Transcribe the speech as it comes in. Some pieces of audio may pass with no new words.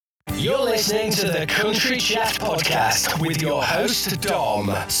You're listening to the Country Chat Podcast with your host,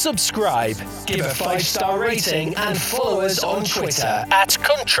 Dom. Subscribe, give a 5-star rating, and follow us on Twitter at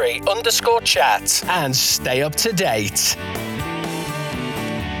country_chat. And stay up to date.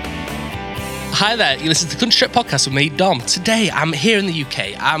 Hi there, you listen to the Country Chat Podcast with me, Dom. Today I'm here in the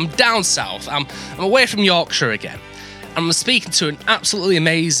UK, I'm down south, I'm away from Yorkshire again. I'm speaking to an absolutely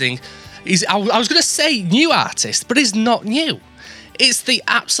amazing, I was going to say new artist, but he's not new. It's the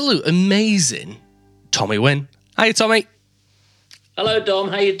absolute amazing Tommy Wynn. Hi, Tommy. Hello, Dom.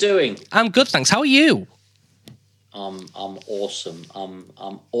 How you doing? I'm good, thanks. How are you? I'm awesome. I'm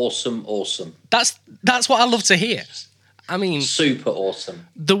awesome. That's what I love to hear. I mean, super awesome.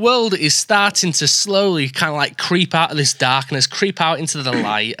 The world is starting to slowly kind of like creep out of this darkness, creep out into the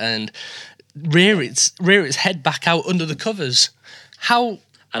light, and rear its head back out under the covers. How?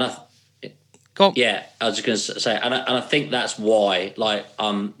 And Go on. Yeah, I was just going to say, and I think that's why, like,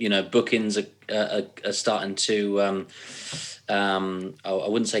 bookings are starting to. I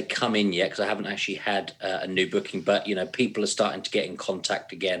wouldn't say come in yet because I haven't actually had a new booking, but people are starting to get in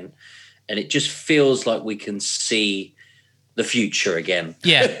contact again, and it just feels like we can see the future again.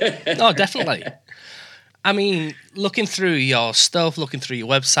 Yeah, oh, definitely. I mean, looking through your stuff, looking through your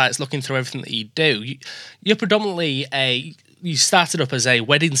websites, looking through everything that you do, you're predominantly you started up as a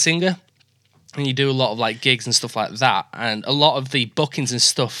wedding singer. And you do a lot of like gigs and stuff like that, and a lot of the bookings and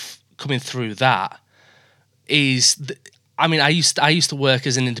stuff coming through that is. I mean, I used to work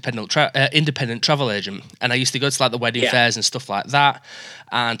as an independent travel agent, and I used to go to like the wedding fairs and stuff like that,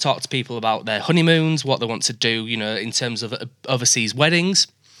 and talk to people about their honeymoons, what they want to do, in terms of overseas weddings.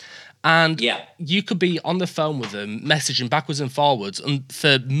 And you could be on the phone with them, messaging backwards and forwards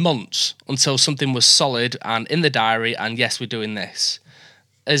for months until something was solid and in the diary. And yes, we're doing this.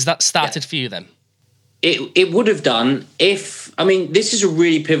 Has that started for you then? It would have done if, this is a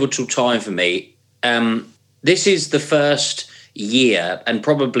really pivotal time for me. This is the first year, and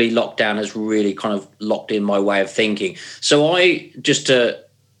probably lockdown has really kind of locked in my way of thinking. So I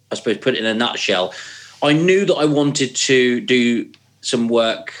suppose, put it in a nutshell, I knew that I wanted to do some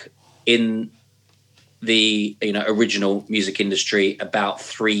work in the original music industry about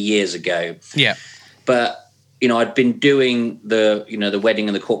 3 years ago. Yeah. But I'd been doing the wedding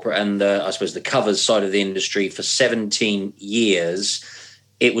and the corporate and the covers side of the industry for 17 years.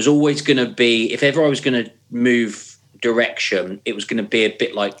 It was always going to be, if ever I was going to move direction, it was going to be a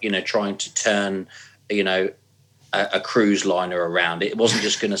bit like, trying to turn, a cruise liner around. It wasn't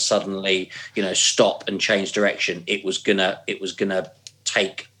just going to suddenly, stop and change direction. It was gonna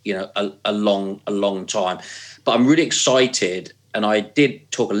take, a long time. But I'm really excited, and I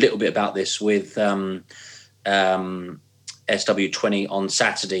did talk a little bit about this with SW20 on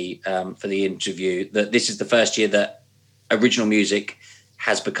Saturday for the interview, that this is the first year that original music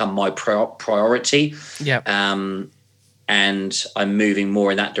has become my priority. Yeah. And I'm moving more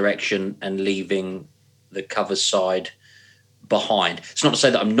in that direction and leaving the cover side behind. It's not to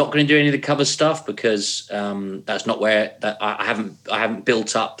say that I'm not going to do any of the cover stuff, because that's not where that I haven't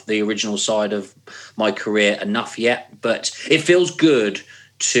built up the original side of my career enough yet. But it feels good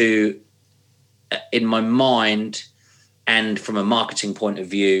to, in my mind and from a marketing point of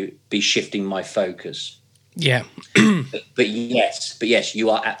view, be shifting my focus. Yeah. but yes, you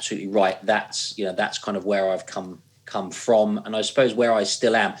are absolutely right. That's kind of where I've come from, and I suppose where I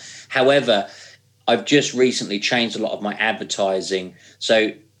still am. However, I've just recently changed a lot of my advertising.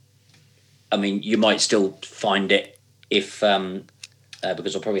 So, you might still find it if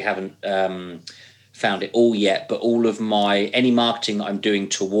because I probably haven't found it all yet, but all of any marketing that I'm doing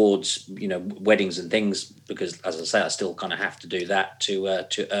towards weddings and things, because as I say, I still kind of have to do that to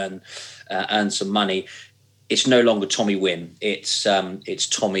earn some money. It's no longer Tommy Wynn. It's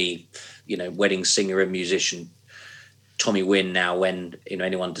Tommy, wedding singer and musician Tommy Wynn now. When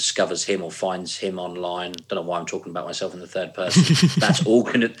anyone discovers him or finds him online, don't know why I'm talking about myself in the third person. that's all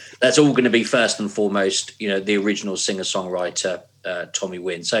gonna be first and foremost, the original singer-songwriter Tommy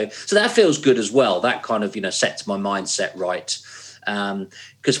Wynn. So that feels good as well. That kind of sets my mindset right.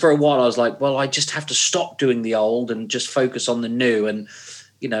 Because for a while I was like, well, I just have to stop doing the old and just focus on the new. And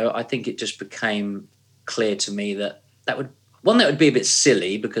I think it just became clear to me that would be a bit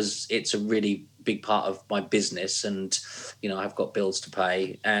silly, because it's a really big part of my business, and I've got bills to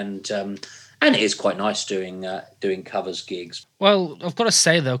pay, and it is quite nice doing covers gigs. Well, I've got to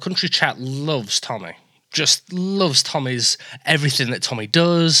say though, Country Chat loves Tommy. Just loves Tommy's everything that Tommy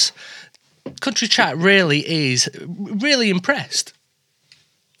does. Country Chat really is really impressed.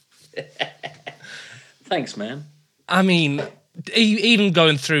 Thanks, man. Even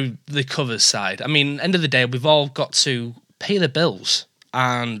going through the covers side, end of the day, we've all got to pay the bills,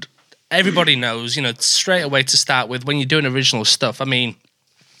 and everybody knows, straight away to start with, when you're doing original stuff. I mean,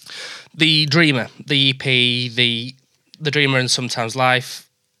 the Dreamer, the EP, the Dreamer and Sometimes Life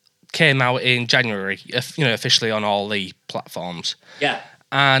came out in January, officially on all the platforms. Yeah.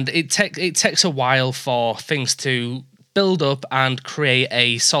 And it takes a while for things to build up and create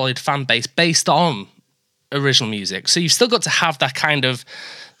a solid fan base based on original music. So you've still got to have that kind of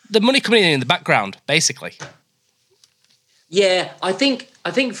the money coming in the background, basically. Yeah, I think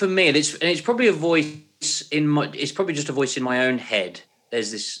for me, it's probably a voice it's probably just a voice in my own head.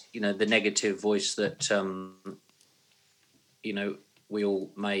 There's this, the negative voice that we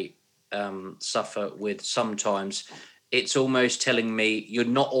all may suffer with sometimes. It's almost telling me you're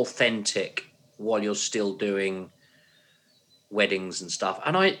not authentic while you're still doing weddings and stuff.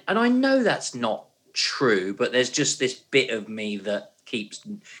 And I know that's not true, but there's just this bit of me that keeps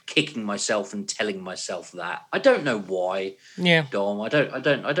kicking myself and telling myself that. I don't know why. Yeah. Dom, I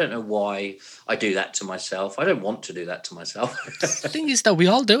don't know why I do that to myself. I don't want to do that to myself. The thing is, though, we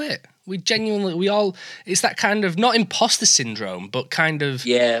all do it. It's that kind of, not imposter syndrome, but kind of...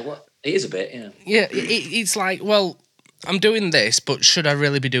 Yeah, well, it is a bit, yeah. Yeah, it's like, well, I'm doing this, but should I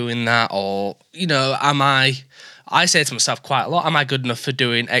really be doing that? Or, I say to myself quite a lot, am I good enough for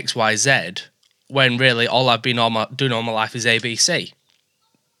doing X, Y, Z? When really all I've been doing all my life is ABC.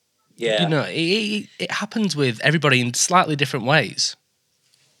 Yeah. It happens with everybody in slightly different ways.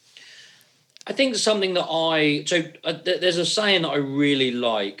 I think something that there's a saying that I really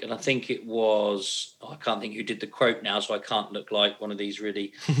like, and I think it was, I can't think who did the quote now, so I can't look like one of these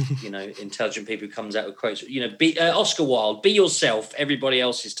really, intelligent people who comes out with quotes. Oscar Wilde, be yourself, everybody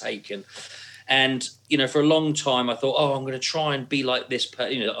else is taken. And, for a long time, I thought, I'm going to try and be like this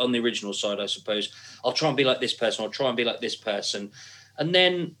person, on the original side, I suppose. I'll try and be like this person. I'll try and be like this person. And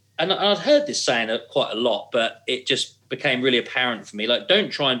then, and I'd heard this saying quite a lot, but it just became really apparent for me. Like, don't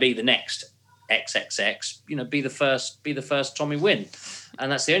try and be the next XXX, be the first Tommy Wynn. And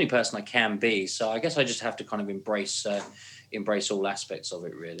that's the only person I can be. So I guess I just have to kind of embrace all aspects of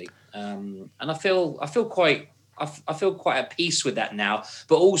it, really. And I feel quite at peace with that now.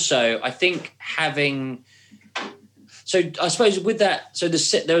 But also, I think having... So I suppose with that... So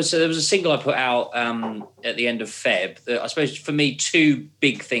there was a single I put out at the end of Feb. I suppose for me, two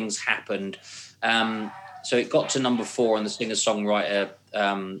big things happened. So it got to number 4 on the singer-songwriter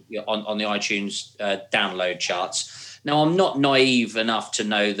on the iTunes download charts. Now, I'm not naive enough to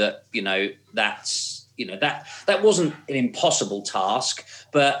know that, that's... that wasn't an impossible task,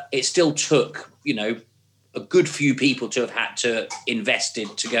 but it still took, a good few people to have had to invested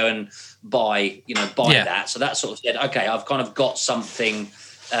to go and buy that. So that sort of said, okay, I've kind of got something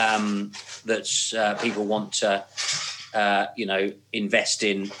that's people want to, invest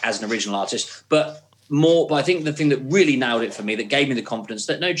in as an original artist. But I think the thing that really nailed it for me, that gave me the confidence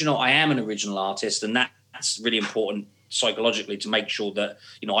that, no, do you know, I am an original artist, and that's really important psychologically to make sure that,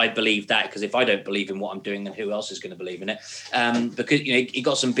 I believe that, because if I don't believe in what I'm doing, then who else is going to believe in it? Because, it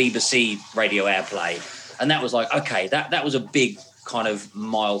got some BBC radio airplay. And that was like, okay, that was a big kind of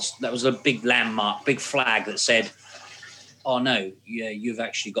that was a big landmark, big flag that said, oh no, yeah, you've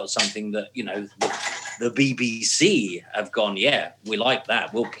actually got something that, the BBC have gone, yeah, we like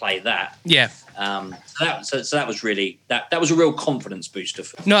that, we'll play that. Yeah. So that was really, that was a real confidence booster.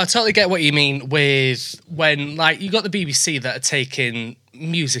 No, I totally get what you mean with when, like, you got the BBC that are taking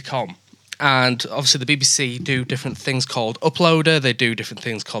music on. And obviously the BBC do different things called Uploader. They do different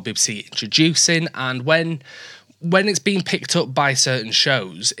things called BBC Introducing. And when it's being picked up by certain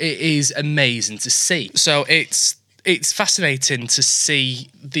shows, it is amazing to see. So it's fascinating to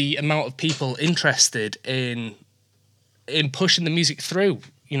see the amount of people interested in pushing the music through,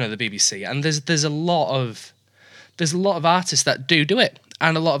 the BBC. And there's a lot of artists that do it,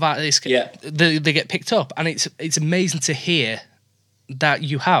 and a lot of artists they get picked up, and it's amazing to hear that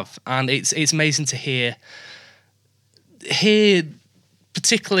you have, and it's amazing to hear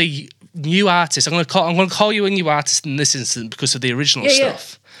particularly new artists. I'm going to call you a new artist in this instance because of the original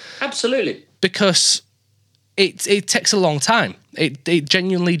stuff. Yeah, absolutely. Because it takes a long time. It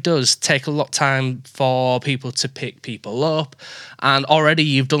genuinely does take a lot of time for people to pick people up, and already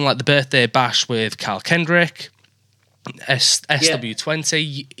you've done like the birthday bash with Carl Kendrick.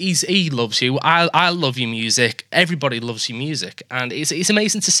 SW20, he loves you. I love your music. Everybody loves your music, and it's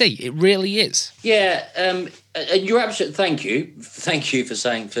amazing to see. It really is. Yeah, and you're absolutely. Thank you for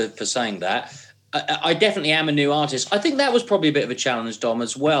saying that. I definitely am a new artist. I think that was probably a bit of a challenge, Dom,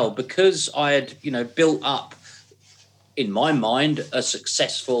 as well, because I had built up in my mind a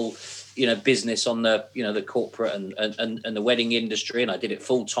successful business on the the corporate and the wedding industry, and I did it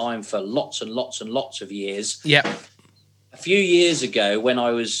full time for lots and lots and lots of years. Yeah. a few years ago when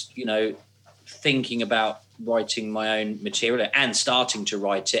I was, thinking about writing my own material and starting to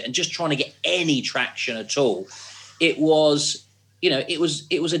write it and just trying to get any traction at all, it was, it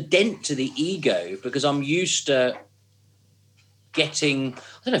was a dent to the ego, because I'm used to getting,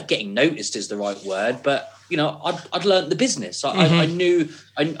 I don't know if getting noticed is the right word, but I'd learned the business. I knew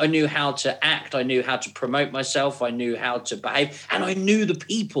how to act. I knew how to promote myself. I knew how to behave, and I knew the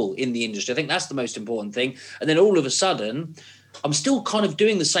people in the industry. I think that's the most important thing. And then all of a sudden, I'm still kind of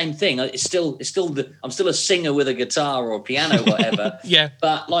doing the same thing. I'm still a singer with a guitar or a piano, whatever. Yeah.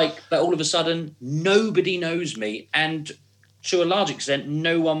 But all of a sudden, nobody knows me, and to a large extent,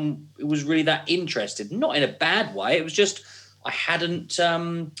 no one was really that interested. Not in a bad way. It was just I hadn't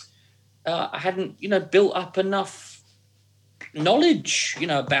built up enough knowledge,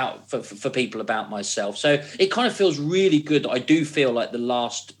 about for people about myself. So it kind of feels really good that I do feel like the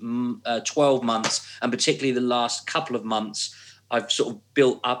last 12 months, and particularly the last couple of months, I've sort of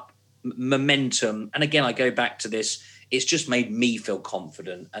built up momentum. And again, I go back to this, it's just made me feel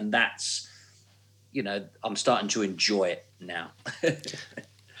confident. And that's, I'm starting to enjoy it now.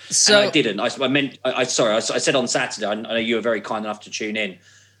 So and I didn't. I said on Saturday, I know you were very kind enough to tune in.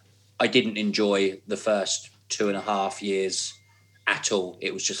 I didn't enjoy the first 2.5 years at all.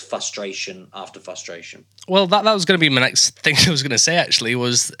 It was just frustration after frustration. Well, that was going to be my next thing I was going to say, actually,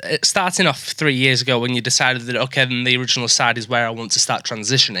 was starting off 3 years ago when you decided that, okay, then the original side is where I want to start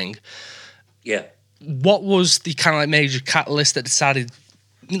transitioning. Yeah. What was the kind of like major catalyst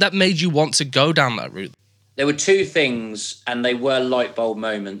that made you want to go down that route? There were two things, and they were light bulb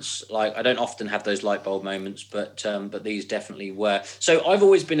moments. Like, I don't often have those light bulb moments, but these definitely were. So I've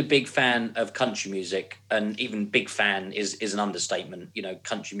always been a big fan of country music, and even big fan is an understatement.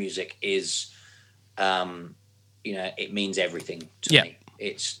 Country music is, it means everything to me.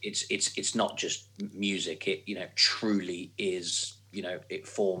 It's not just music. It truly is. It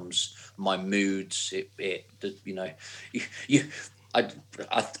forms my moods.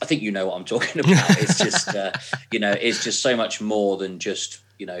 I think you know what I'm talking about. It's just it's just so much more than just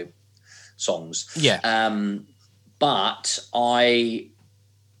songs. Yeah. But I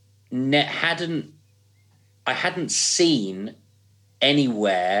hadn't seen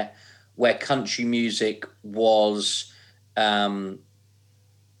anywhere where country music was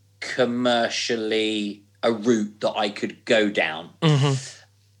commercially a route that I could go down. Mm-hmm.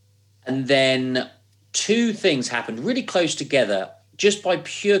 And then two things happened really close together. Just by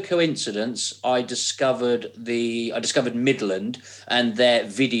pure coincidence, I discovered Midland and their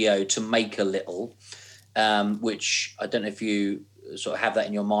video to Make a Little, which I don't know if you sort of have that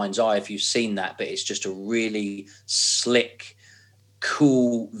in your mind's eye, if you've seen that, but it's just a really slick,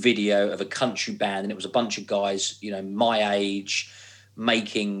 cool video of a country band. And it was a bunch of guys, my age,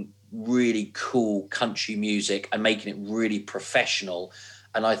 making really cool country music and making it really professional.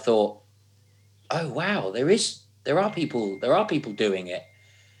 And I thought, oh, wow, there are people doing it.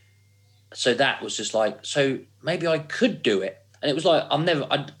 So that was just like, so maybe I could do it. And it was like,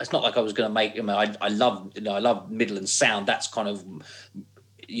 it's not like I was going to make, I love Midland sound. That's kind of,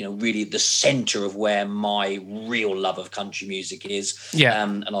 really the center of where my real love of country music is. Yeah.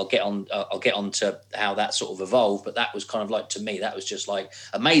 And I'll get on to how that sort of evolved. But that was kind of like, to me, that was just like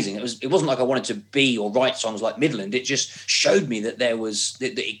amazing. It wasn't like I wanted to be or write songs like Midland. It just showed me that that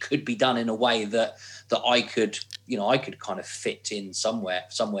it could be done in a way that I could kind of fit in somewhere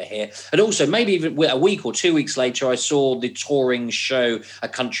here. And also maybe even a week or 2 weeks later, I saw the touring show, A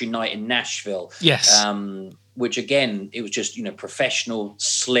Country Night in Nashville. Yes. Which again, it was just, professional,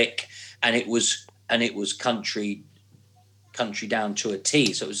 slick, and it was country down to a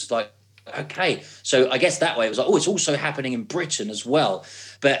T. So it was like, okay. So I guess that way it was like, oh, it's also happening in Britain as well.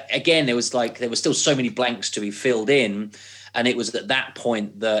 But again, there was still so many blanks to be filled in. And it was at that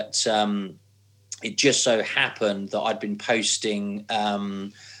point that, it just so happened that I'd been posting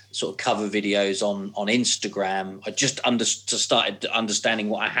sort of cover videos on Instagram. I just started understanding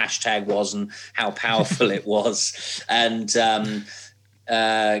what a hashtag was and how powerful it was. And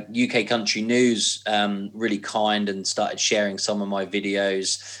UK Country News really kind and started sharing some of my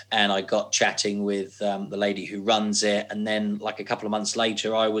videos. And I got chatting with the lady who runs it. And then like a couple of months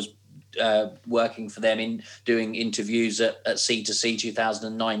later, I was working for them in doing interviews at C2C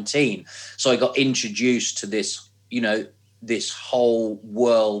 2019. So I got introduced to this, this whole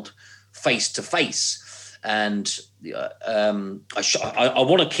world face to face. And I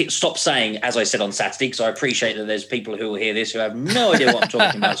want to stop saying, as I said on Saturday, because I appreciate that there's people who will hear this who have no idea what I'm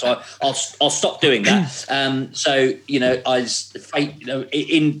talking about. So I'll stop doing that. So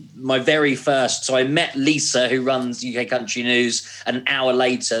in my very first, so I met Lisa, who runs UK Country News, and an hour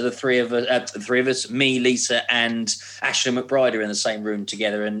later, the three of us, me, Lisa, and Ashley McBride are in the same room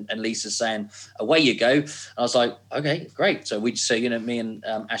together, and Lisa's saying, "Away you go." And I was like, "Okay, great." So me and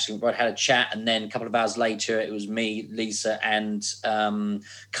Ashley McBride had a chat, and then a couple of hours later, it was me, Lisa, and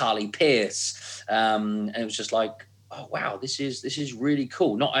Carly Pearce, and it was just like, oh wow, this is really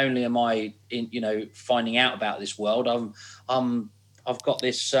cool. Not only am I finding out about this world, I've got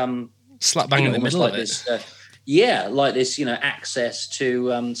this slap bang in the middle of it. Like this, access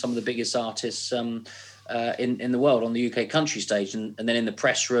to some of the biggest artists in the world on the UK country stage, and then in the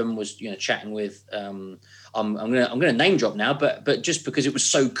press room was chatting with I'm gonna name drop now, but just because it was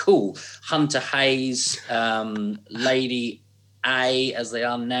so cool, Hunter Hayes, Lady A, as they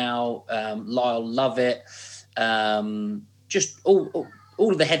are now, Lyle Lovett, just all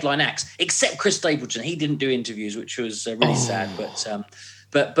of the headline acts except Chris Stapleton. He didn't do interviews, which was really sad.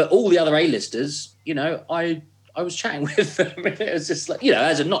 But all the other A-listers, I was chatting with them. It was just like,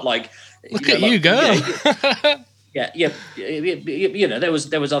 as a not like look at you go. Yeah. There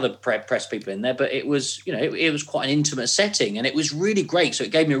was other press people in there, but it was, it was quite an intimate setting, and it was really great. So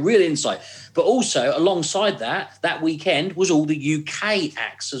it gave me a real insight. But also alongside that weekend was all the UK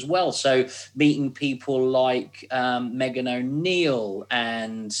acts as well. So meeting people like Megan O'Neill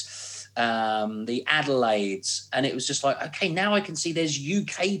and the Adelaides, and it was just like, okay, now I can see there's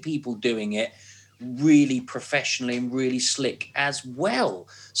UK people doing it really professionally and really slick as well.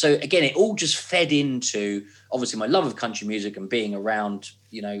 So again, it all just fed into obviously my love of country music and being around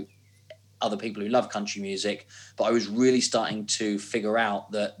other people who love country music, but I was really starting to figure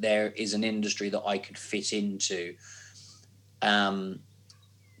out that there is an industry that I could fit into. But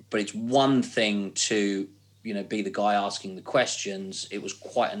it's one thing to be the guy asking the questions. It was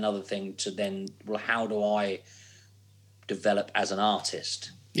quite another thing to then, well, how do I develop as an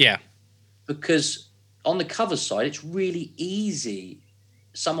artist? Yeah. Because on the cover side, it's really easy.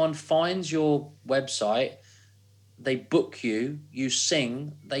 Someone finds your website, they book you, you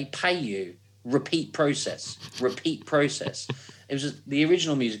sing, they pay you. Repeat process. It was the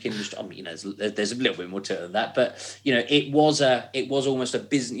original music industry. I mean, there's a little bit more to it than that, but it was almost a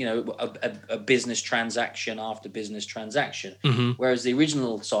business, a business transaction after business transaction. Mm-hmm. Whereas the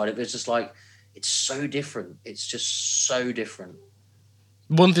original side of it is just like, it's so different. It's just so different.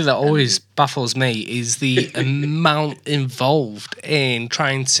 One thing that always baffles me is the amount involved in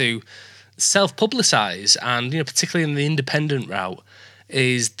trying to self-publicize, and particularly in the independent route,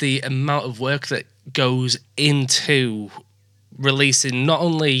 is the amount of work that goes into releasing not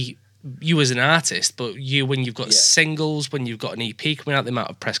only you as an artist, but you when you've got singles, when you've got an EP coming out, the amount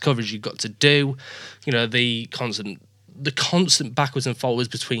of press coverage you've got to do, the constant backwards and forwards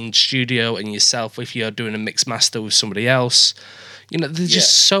between studio and yourself if you're doing a mix master with somebody else. There's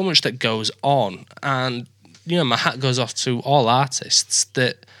just so much that goes on, and my hat goes off to all artists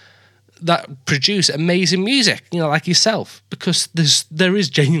that produce amazing music, like yourself, because there is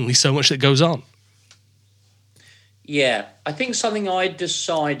genuinely so much that goes on. Yeah, I think something I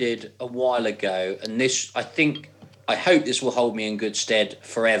decided a while ago, and I hope this will hold me in good stead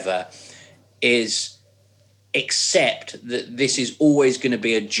forever, is accept that this is always going to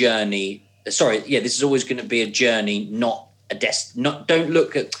be a journey. This is always going to be a journey, not a don't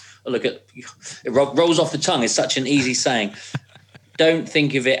look at it rolls off the tongue. It's such an easy saying. Don't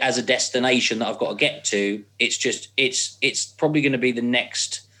think of it as a destination that I've got to get to. It's just it's probably going to be the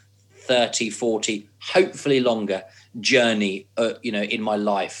next 30, 40, hopefully longer journey in my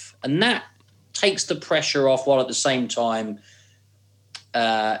life, and that takes the pressure off, while at the same time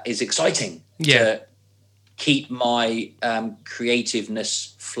is exciting to keep my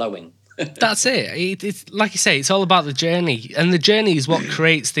creativeness flowing. That's it. It's like you say, it's all about the journey, and the journey is what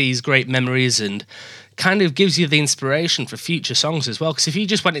creates these great memories and kind of gives you the inspiration for future songs as well. Because if you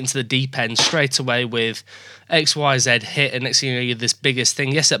just went into the deep end straight away with XYZ hit, and next thing you know, you're this biggest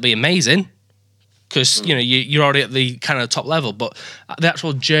thing, yes, that'd be amazing, because you're already at the kind of top level, but the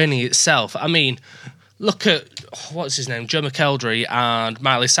actual journey itself, I mean, look at what's his name, Joe McElderry and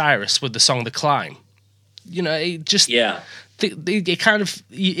Miley Cyrus with the song "The Climb." It just it kind of,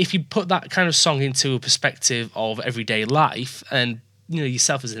 if you put that kind of song into a perspective of everyday life and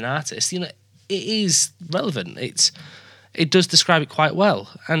yourself as an artist, it is relevant. It does describe it quite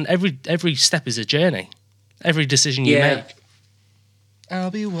well, and every step is a journey. Every decision you make. I'll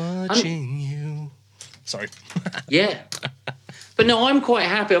be watching you. Sorry. Yeah. But no, I'm quite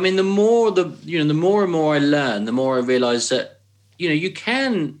happy. I mean, the more and more I learn, the more I realise that, you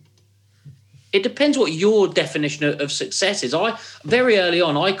can. It depends what your definition of success is. Very early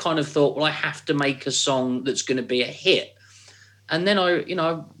on, I kind of thought, well, I have to make a song that's going to be a hit. And then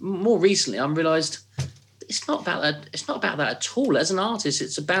more recently, I realised it's not about that. It's not about that at all. As an artist,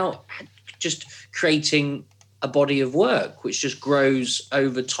 it's about just creating a body of work which just grows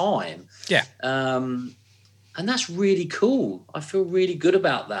over time. Yeah. And that's really cool. I feel really good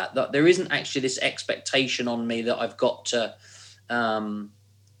about that. That there isn't actually this expectation on me that I've got to, not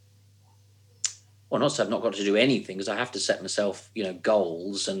to I've not got to do anything, because I have to set myself,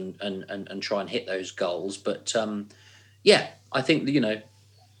 goals and try and hit those goals. But I think that,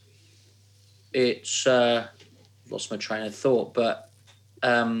 it's lost my train of thought, but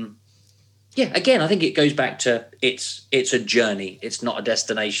again, I think it goes back to it's a journey. It's not a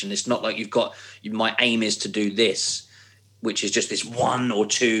destination. It's not like my aim is to do this, which is just this one or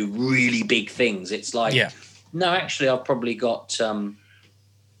two really big things. It's like, no, actually, I've probably got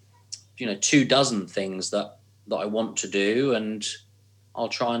 24 things that I want to do, and I'll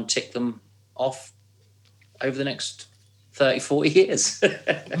try and tick them off over the next 30, 40 years.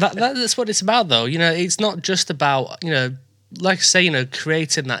 That's what it's about, though. It's not just about, like I say,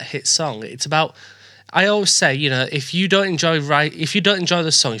 creating that hit song. It's about, I always say, if you don't enjoy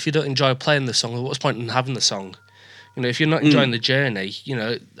the song, if you don't enjoy playing the song, what's the point in having the song? If you're not enjoying the journey,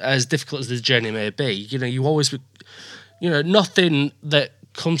 as difficult as the journey may be, you always, nothing that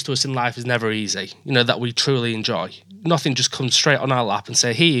comes to us in life is never easy, that we truly enjoy. Nothing just comes straight on our lap and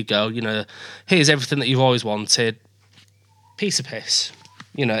say, here you go, here's everything that you've always wanted. Piece of piss.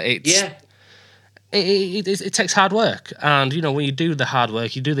 It takes hard work, and when you do the hard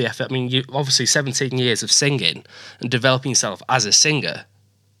work, you do the effort. I mean, you obviously 17 years of singing and developing yourself as a singer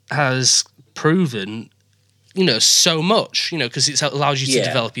has proven, so much. Because it allows you to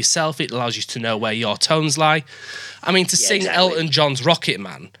develop yourself. It allows you to know where your tones lie. I mean, to sing exactly. Elton John's Rocket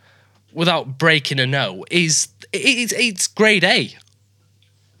Man without breaking a note it's grade A.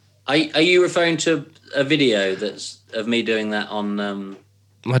 Are you referring to a video that's of me doing that on?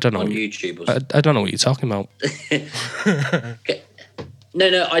 I don't know. On YouTube. I don't know what you're talking about. Okay.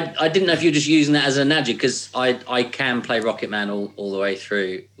 No, I didn't know if you were just using that as an analogy, because I can play Rocket Man all the way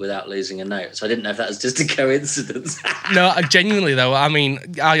through without losing a note. So I didn't know if that was just a coincidence. No, genuinely though. I mean,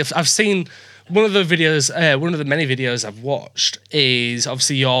 I've seen one of the videos. One of the many videos I've watched is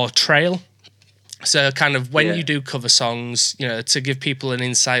obviously your trail. So kind of when you do cover songs, to give people an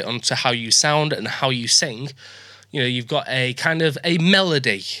insight onto how you sound and how you sing. You've got a kind of a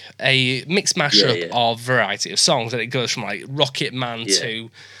melody, a mixed mashup of variety of songs, and it goes from like Rocket Man to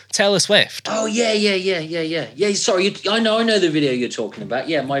Taylor Swift. Oh yeah. Sorry, I know the video you're talking about.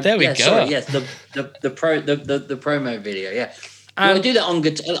 Yeah, there we go. Sorry, yes, the promo video. Yeah, I do that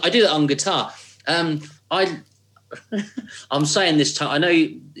on guitar. I'm saying this time. I know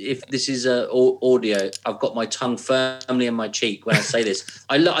if this is audio, I've got my tongue firmly in my cheek when I say this.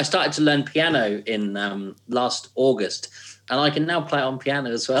 I started to learn piano in last August, and I can now play on piano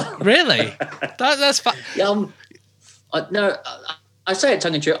as well. Really? That's fun. Yeah. I say it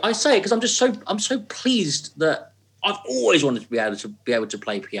tongue in cheek. I say it because I'm so pleased that I've always wanted to be able to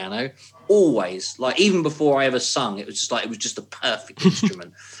play piano. Always, like even before I ever sung, it was just the perfect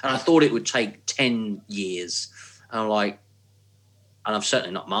instrument, and I thought it would take 10 years. And and I've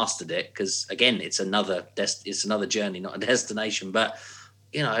certainly not mastered it, because again, it's another journey, not a destination. But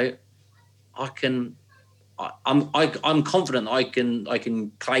I'm confident I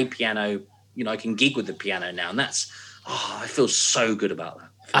can play piano. I can gig with the piano now, and that's I feel so good about that.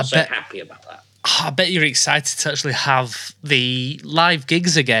 I feel happy about that. I bet you're excited to actually have the live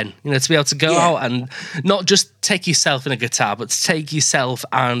gigs again. To be able to go out and not just take yourself and a guitar, but to take yourself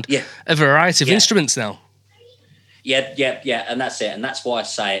and a variety of instruments now. Yeah, and that's it, and that's why I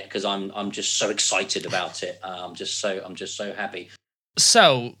say it, because I'm just so excited about it. I'm just so happy.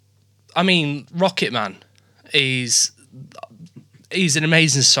 So, I mean, Rocket Man is an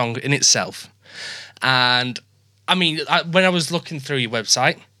amazing song in itself, and I mean, when I was looking through your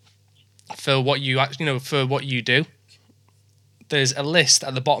website for what you for what you do, there's a list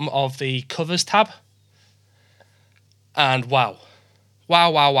at the bottom of the covers tab, and wow.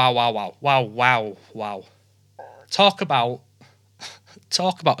 Talk about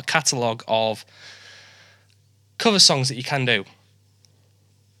a catalogue of cover songs that you can do.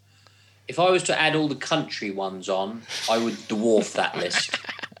 If I was to add all the country ones on, I would dwarf that list.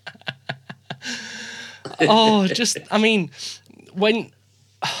 I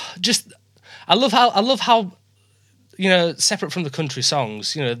love how separate from the country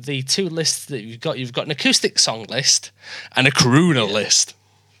songs, the two lists that you've got an acoustic song list and a crooner list.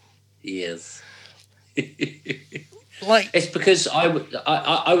 Yes. Like, it's because I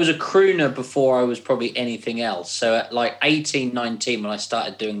was a crooner before I was probably anything else. So at like 18, 19, when I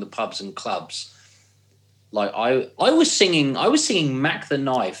started doing the pubs and clubs, like I was singing Mac the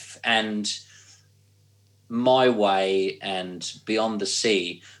Knife and My Way and Beyond the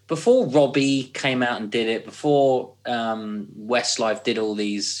Sea before Robbie came out and did it, before Westlife did all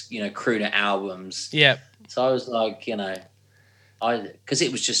these, crooner albums. Yeah. So I was like, because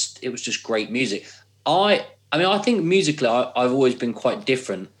it was just great music. I think musically I've always been quite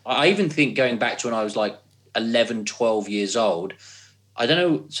different. I even think going back to when I was like 11, 12 years old, I don't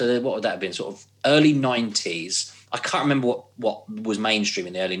know. So what would that have been? Sort of early 90s. I can't remember what was mainstream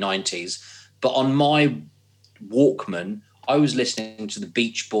in the early 90s, but on my Walkman, I was listening to the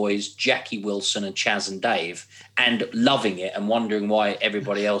Beach Boys, Jackie Wilson and Chaz and Dave and loving it and wondering why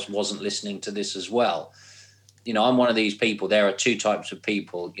everybody else wasn't listening to this as well. I'm one of these people. There are two types of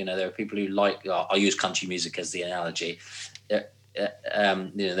people. There are people who like, I use country music as the analogy. There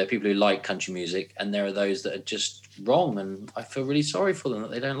are people who like country music, and there are those that are just wrong, and I feel really sorry for them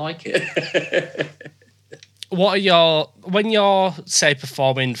that they don't like it. When you're, say,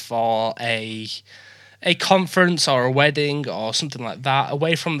 performing for a conference or a wedding or something like that,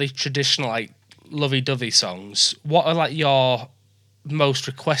 away from the traditional like lovey-dovey songs, what are like your most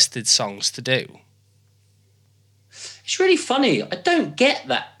requested songs to do? It's really funny. I don't get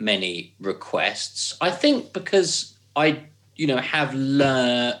that many requests. I think because I, have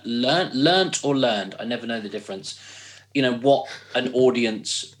learned. I never know the difference. What an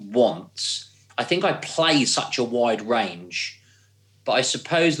audience wants. I think I play such a wide range, but I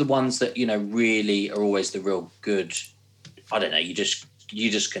suppose the ones that, really are always the real good. I don't know. You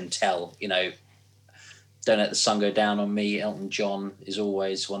just can tell, Don't Let the Sun Go Down on Me, Elton John, is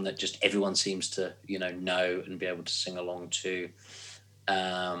always one that just everyone seems to, know and be able to sing along to.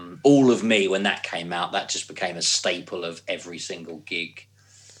 All of Me, when that came out, that just became a staple of every single gig.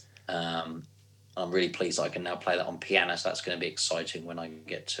 I'm really pleased I can now play that on piano, so that's going to be exciting when I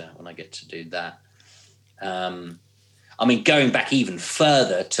get to do that. Going back even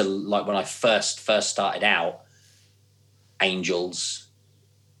further to like when I first started out, Angels,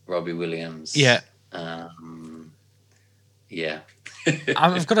 Robbie Williams. Yeah. Yeah.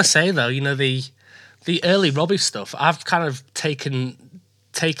 I've got to say though, the early Robbie stuff, I've kind of taken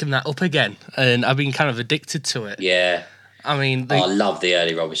that up again, and I've been kind of addicted to it. Yeah. I love the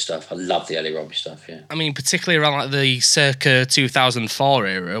early Robbie stuff. Yeah. Particularly around like the circa 2004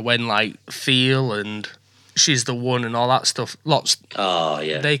 era, when like Feel and She's the One and all that stuff,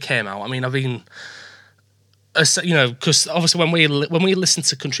 they came out. I've been, because obviously when we listen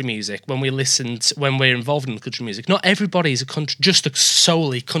to country music, when we're involved in country music, not everybody is just a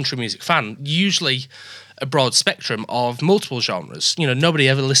solely country music fan. Usually a broad spectrum of multiple genres. Nobody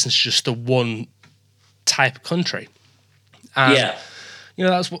ever listens to just the one type of country. And,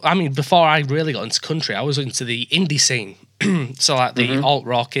 that's before I really got into country, I was into the indie scene. So like the alt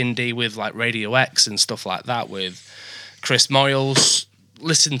rock indie with like Radio X and stuff like that, with Chris Moyles,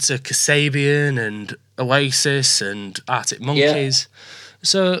 listen to Kasabian and Oasis and Arctic Monkeys. Yeah.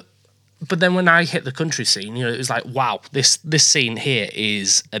 So, but then when I hit the country scene, it was like, wow, this scene here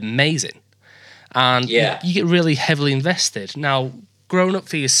is amazing. And you get really heavily invested. Now, growing up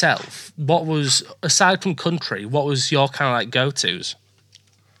for yourself, aside from country, what was your kind of like go-tos?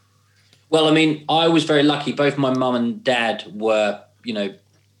 Well, I was very lucky. Both my mum and dad were,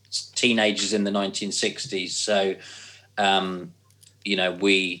 teenagers in the 1960s. So,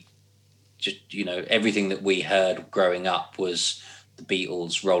 we just, everything that we heard growing up was the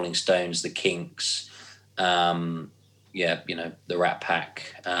Beatles, Rolling Stones, the Kinks, the Rat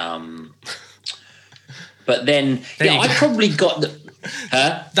Pack. But then, I probably got the...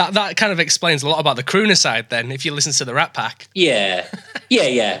 Huh? That kind of explains a lot about the crooner side then, if you listen to the Rat Pack. Yeah,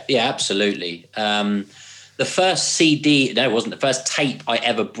 absolutely. The first CD, no, it wasn't. The first tape I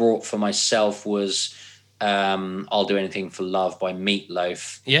ever brought for myself was I'll Do Anything for Love by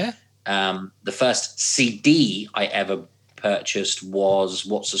Meatloaf. Yeah. The first CD I ever purchased was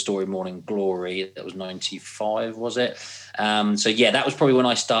What's the Story, Morning Glory. That was 95, was it? That was probably when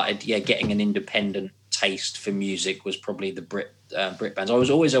I started getting an independent taste for music, was probably the Brit bands. I was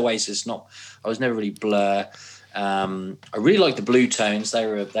always Oasis, I was never really Blur. I really liked the Blue Tones. They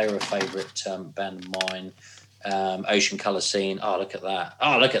were a favourite band of mine. Ocean Colour Scene. Oh, look at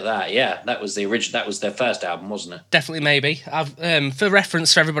that. Yeah, that was the original. That was their first album, wasn't it? Definitely, maybe. I've for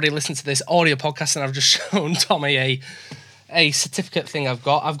reference for everybody listening to this audio podcast, and I've just shown Tommy a certificate thing I've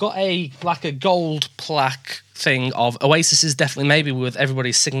got. I've got a gold plaque thing of Oasis is definitely maybe with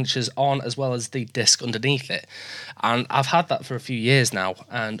everybody's signatures on as well as the disc underneath it. And I've had that for a few years now,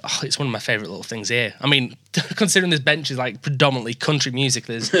 and it's one of my favourite little things here. I mean, considering this bench is like predominantly country music,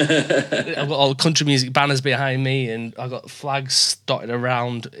 I've got all country music banners behind me, and I've got flags dotted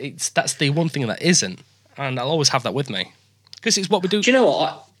around. That's the one thing that isn't, and I'll always have that with me because it's what we do. Do you know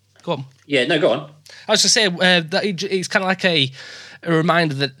what? Go on. Yeah, no, go on. I was just saying that it's kind of like a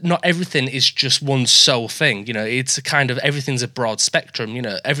reminder that not everything is just one sole thing. You know, it's a kind of everything's a broad spectrum. You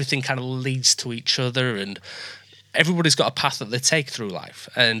know, everything kind of leads to each other, and everybody's got a path that they take through life,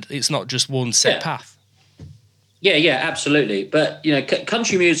 and it's not just one set path. Yeah, absolutely. But you know,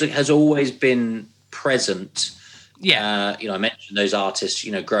 country music has always been present. Yeah. You know, I mentioned those artists.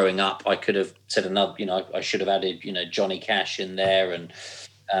 You know, growing up, I could have said another. You know, I should have added. You know, Johnny Cash in there, and.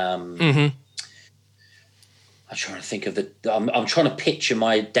 I'm trying to think of I'm trying to picture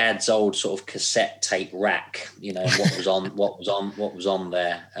my dad's old sort of cassette tape rack. You know, what was on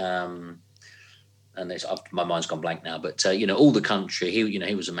there. And my mind's gone blank now. But you know, all the country.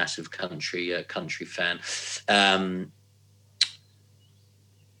 He was a massive country fan.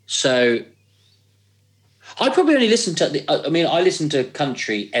 So I probably only listen to. I listen to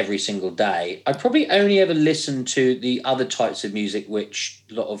country every single day. I probably only ever listen to the other types of music which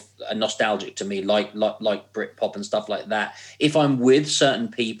a lot of are nostalgic to me, like Britpop and stuff like that. If I'm with certain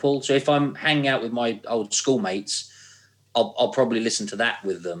people, so if I'm hanging out with my old schoolmates, I'll probably listen to that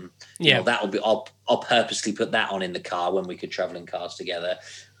with them. Yeah, you know, that'll be. I'll purposely put that on in the car when we could travel in cars together,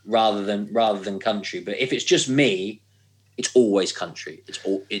 rather than country. But if it's just me, it's always country.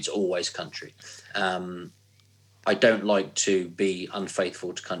 It's always country. I don't like to be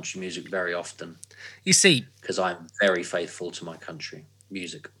unfaithful to country music very often. You see, because I'm very faithful to my country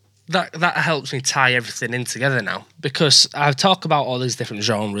music. That helps me tie everything in together now, because I talk about all these different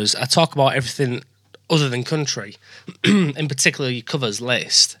genres. I talk about everything other than country, in particular your covers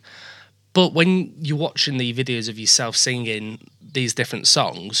list. But when you're watching the videos of yourself singing these different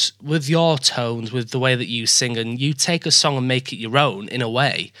songs, with your tones, with the way that you sing, and you take a song and make it your own in a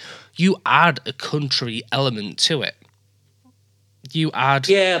way, you add a country element to it. You add,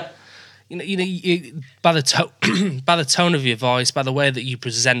 by the tone of your voice, by the way that you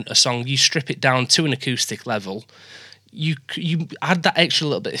present a song, you strip it down to an acoustic level. You add that extra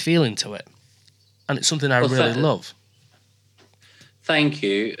little bit of feeling to it, and it's something I really love. Thank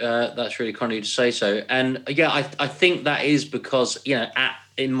you. That's really kind of you to say so. And yeah, I think that is because, you know,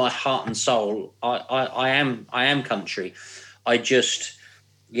 in my heart and soul, I am country. I just,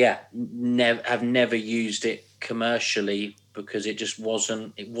 have never used it commercially because it just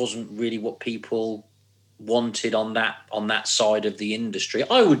wasn't really what people wanted on that side of the industry.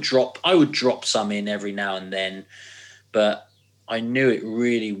 I would drop some in every now and then, but I knew it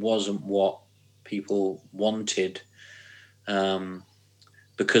really wasn't what people wanted.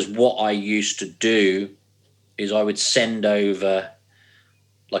 Because what I used to do is I would send over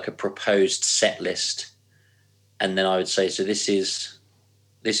like a proposed set list, and then I would say, so this is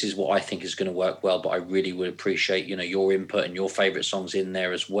what I think is going to work well, but I really would appreciate, you know, your input and your favorite songs in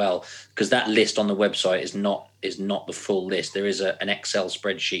there as well, because that list on the website is not the full list. There is an Excel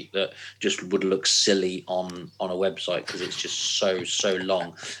spreadsheet that just would look silly on a website because it's just so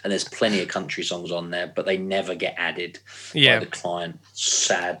long, and there's plenty of country songs on there, but they never get added by the client.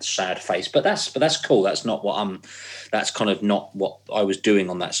 Sad face, but that's cool. That's kind of not what I was doing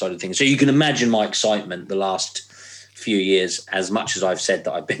on that side of things. So you can imagine my excitement the last few years. As much as I've said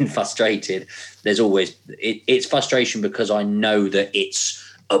that I've been frustrated, there's always it's frustration because I know that it's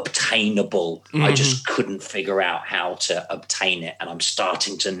obtainable. I just couldn't figure out how to obtain it, and I'm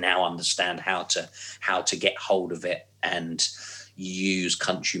starting to now understand how to get hold of it and use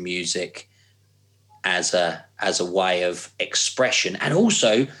country music as a way of expression, and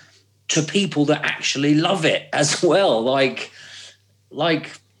also to people that actually love it as well. Like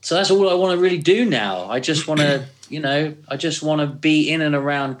so that's all I want to really do now. I just want to I just want to be in and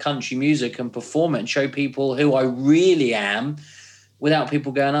around country music and perform it and show people who I really am, without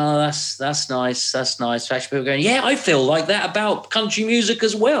people going, oh, that's nice. Actually, people going, yeah, I feel like that about country music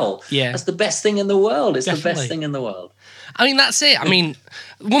as well. Yeah. That's the best thing in the world. It's Definitely the best thing in the world. I mean, that's it. I mean,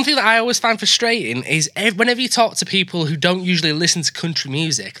 one thing that I always find frustrating is whenever you talk to people who don't usually listen to country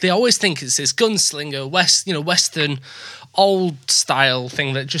music, they always think it's this gunslinger, Western, old style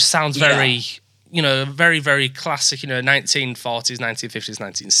thing that just sounds very, very, very classic, 1940s, 1950s,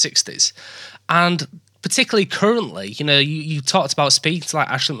 1960s. And particularly currently, you talked about speaking to like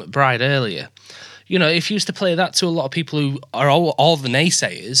Ashley McBryde earlier. If you used to play that to a lot of people who are all the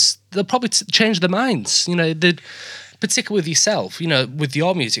naysayers, they'll probably change their minds. particularly with yourself, you know, with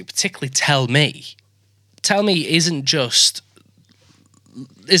your music, particularly Tell Me. Tell Me isn't just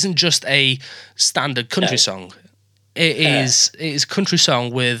a standard country song. It is a country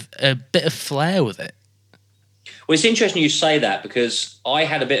song with a bit of flair with it. Well, it's interesting you say that, because I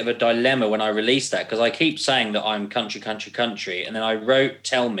had a bit of a dilemma when I released that, because I keep saying that I'm country, and then I wrote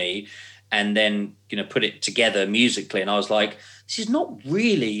Tell Me and then, you know, put it together musically, and I was like, this is not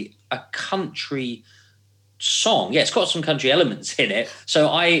really a country song. Yeah, it's got some country elements in it. So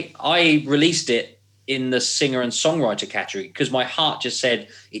I released it in the singer and songwriter category, because my heart just said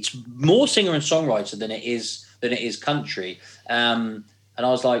it's more singer and songwriter than it is country. And I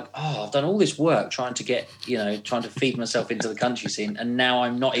was like, oh, I've done all this work trying to feed myself into the country scene, and now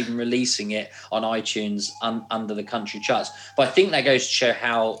I'm not even releasing it on iTunes under the country charts. But I think that goes to show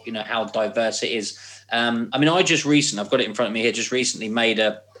how diverse it is. I've got it in front of me here, just recently made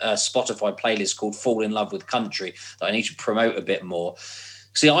a Spotify playlist called Fall in Love with Country that I need to promote a bit more.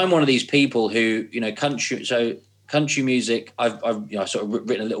 See, I'm one of these people who, you know, country music, I've sort of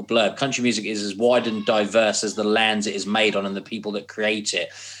written a little blurb. Country music is as wide and diverse as the lands it is made on and the people that create it.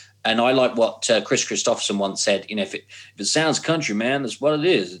 And I like what Chris Christopherson once said, you know, if it sounds country, man, that's what it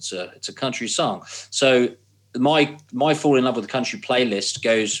is. It's a country song. So my Fall in Love with Country playlist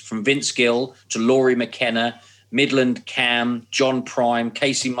goes from Vince Gill to Laurie McKenna, Midland Cam, John Prime,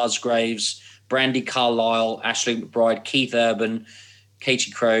 Casey Musgraves, Brandy Carlisle, Ashley McBride, Keith Urban,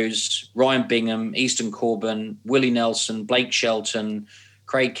 Katie Crowes, Ryan Bingham, Easton Corbin, Willie Nelson, Blake Shelton,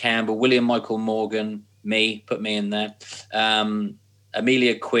 Craig Campbell, William Michael Morgan, put me in there,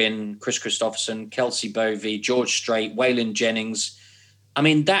 Amelia Quinn, Chris Christopherson, Kelsey Bovey, George Strait, Waylon Jennings. I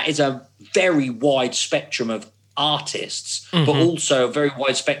mean, that is a very wide spectrum of artists, but also a very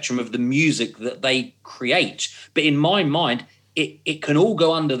wide spectrum of the music that they create. But in my mind, it can all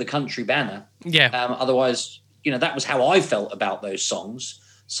go under the country banner. Yeah. Otherwise, you know, that was how I felt about those songs.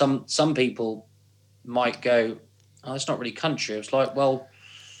 Some people might go, oh, it's not really country. It's like, well,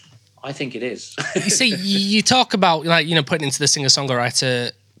 I think it is. You see, you talk about, like, you know, putting into the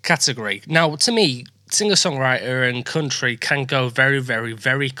singer-songwriter category. Now, to me, singer-songwriter and country can go very, very,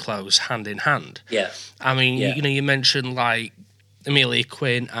 very close hand in hand. Yeah. I mean, you know, you mentioned, like, Amelia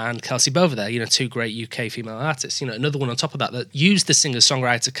Quinn and Kelsey Bovey there, you know, two great UK female artists. You know, another one on top of that used the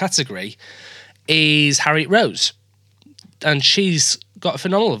singer-songwriter category is Harriet Rose, and she's got a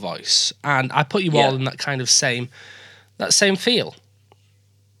phenomenal voice, and I put you all in that kind of same feel.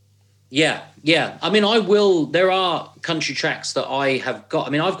 Yeah. I mean, there are country tracks that I have got.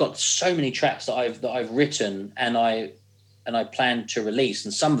 I mean, I've got so many tracks that I've written and I plan to release,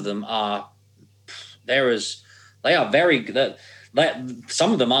 and some of them are they are very good.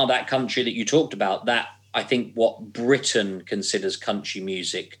 Some of them are that country that you talked about, that I think what Britain considers country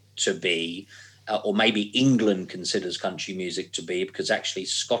music to be, or maybe England considers country music to be, because actually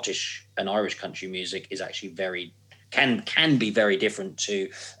Scottish and Irish country music is actually can be very different to,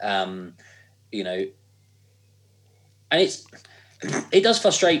 you know, and it does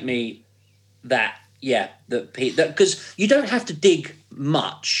frustrate me that because you don't have to dig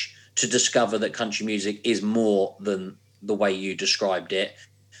much to discover that country music is more than the way you described it,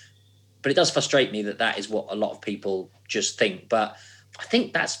 but it does frustrate me that is what a lot of people just think. But I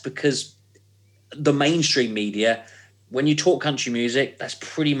think that's because the mainstream media, when you talk country music, that's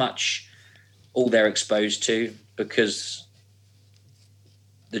pretty much all they're exposed to, because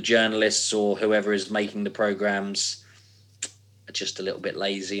the journalists or whoever is making the programs are just a little bit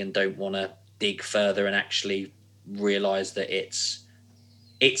lazy and don't want to dig further and actually realize that it's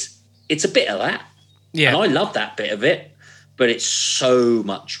a bit of that. Yeah. And I love that bit of it, but it's so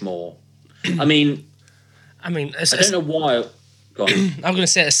much more. I mean, I don't know why. Go on. I'm going to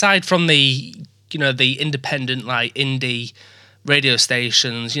say, aside from the, you know, the independent, like, indie radio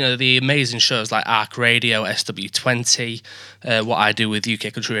stations, you know, the amazing shows like Arc Radio, SW20, what I do with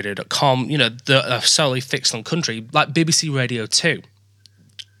UKCountryRadio.com, you know, that are solely fixed on country, like BBC Radio 2.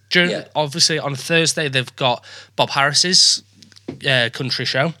 Obviously, on Thursday, they've got Bob Harris's country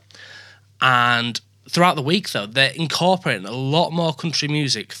show. And throughout the week, though, they're incorporating a lot more country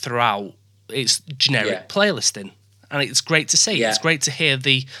music throughout its generic playlisting. And it's great to see. It's great to hear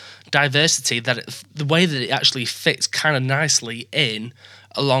the diversity, the way that it actually fits kind of nicely in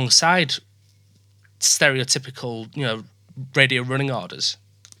alongside stereotypical, you know, radio running orders.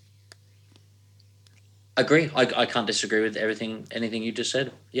 Agree. I can't disagree with anything you just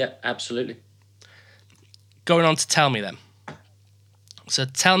said. Yeah, absolutely. Going on to Tell Me then. So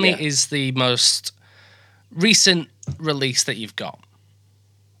Tell Me is the most recent release that you've got.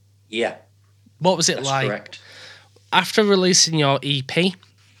 Yeah. What was it like? Correct. After releasing your EP,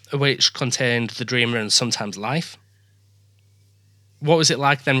 which contained The Dreamer and Sometimes Life, What was it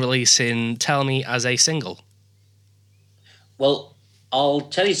like then releasing Tell Me as a single? Well, I'll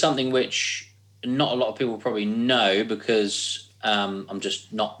tell you something which not a lot of people probably know because I'm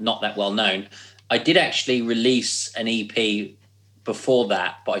just not that well known. I did actually release an EP before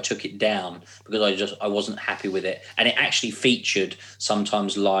that, but I took it down because I wasn't happy with it, and it actually featured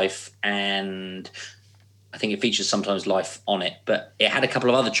Sometimes Life, and I think it features Sometimes Life on it, but it had a couple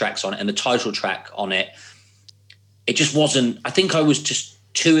of other tracks on it, and the title track on it, it just wasn't. I think I was just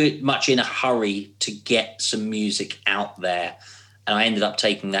too much in a hurry to get some music out there, and I ended up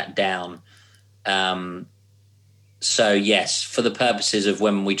taking that down. So yes, for the purposes of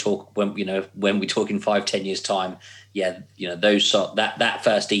when we talk in 5-10 years time, that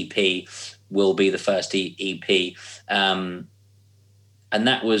first EP will be the first EP, and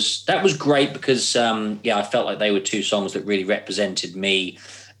that was great because I felt like they were two songs that really represented me,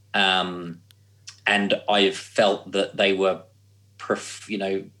 and I felt that they were, I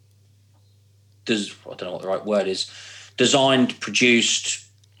don't know what the right word is, designed, produced,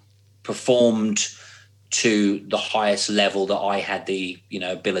 performed to the highest level that I had the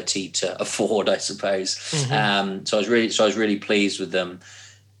ability to afford, I suppose. Mm-hmm. So I was really pleased with them.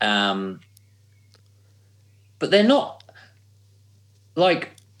 But they're not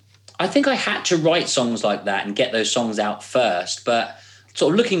like, I think I had to write songs like that and get those songs out first. But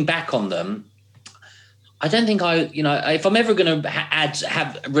sort of looking back on them, I don't think if I'm ever going to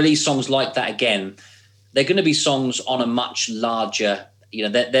have release songs like that again, they're going to be songs on a much larger.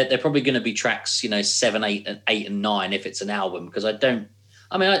 They're probably going to be tracks, 7, 8, and 9 if it's an album. Because I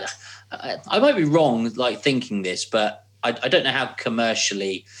might be wrong, like thinking this, but I don't know how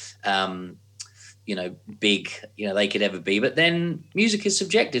commercially, big, they could ever be. But then music is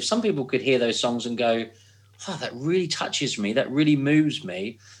subjective. Some people could hear those songs and go, "Oh, that really touches me. That really moves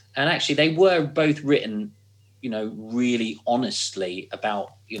me." And actually, they were both written, really honestly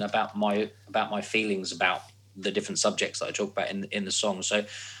about my feelings about the different subjects that I talk about in the song. So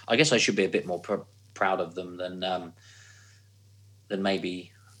I guess I should be a bit more proud of them than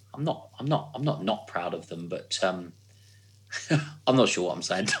maybe I'm not proud of them, but I'm not sure what I'm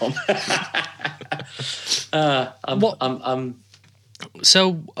saying, Tom.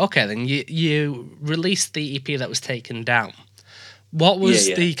 So okay, then you released the EP that was taken down. What was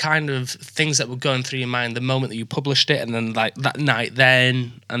the kind of things that were going through your mind the moment that you published it, and then like that night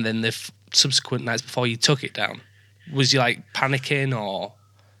then, and then the subsequent nights before you took it down? Was you like panicking or?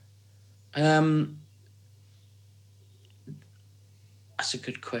 That's a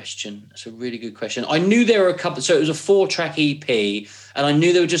good question. That's a really good question. I knew there were a couple. So it was a 4-track EP, and I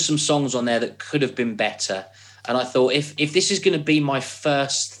knew there were just some songs on there that could have been better. And I thought, if this is going to be my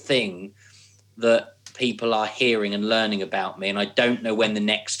first thing that people are hearing and learning about me, and I don't know when the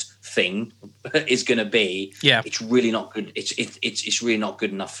next thing is going to be, it's really not good. It's really not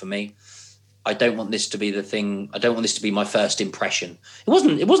good enough for me. I don't want this to be the thing. I don't want this to be my first impression. It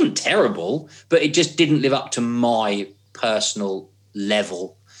wasn't terrible, but it just didn't live up to my personal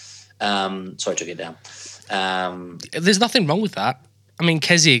level. So I took it down. There's nothing wrong with that. I mean,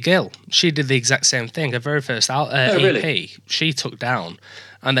 Kezia Gill, she did the exact same thing. Her very first EP, really? She took down,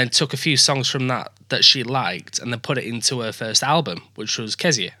 and then took a few songs from that she liked, and then put it into her first album, which was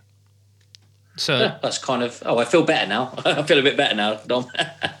Kezia. So that's kind of. Oh, I feel better now. I feel a bit better now, Dom.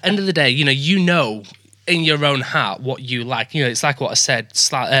 End of the day, you know in your own heart what you like. It's like what I said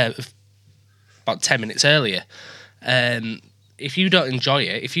about 10 minutes earlier. If you don't enjoy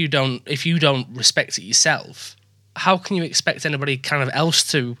it, if you don't respect it yourself, how can you expect anybody kind of else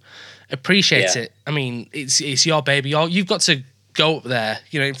to appreciate it? I mean, it's your baby. You've got to go up there,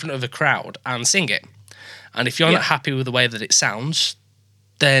 in front of a crowd and sing it. And if you're not happy with the way that it sounds,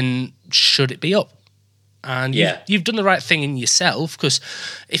 then should it be up? And you've done the right thing in yourself, because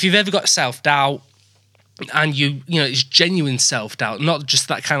if you've ever got self-doubt, and it's genuine self-doubt, not just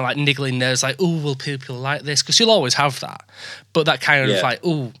that kind of like niggling nerves, like, oh, will people like this? Because you'll always have that. But that kind of like,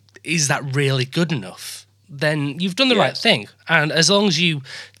 oh, is that really good enough? Then you've done the right thing. And as long as you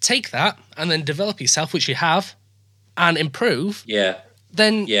take that and then develop yourself, which you have, and improve,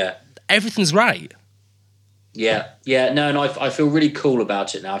 then everything's right. No, and I feel really cool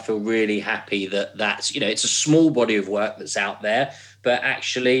about it now. I feel really happy that's, it's a small body of work that's out there, but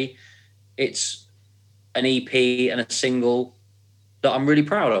actually it's an EP and a single that I'm really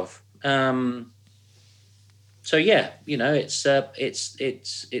proud of. So it's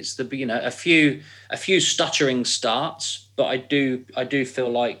the a few stuttering starts, but I do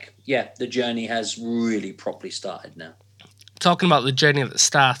feel like the journey has really properly started now. Talking about the journey that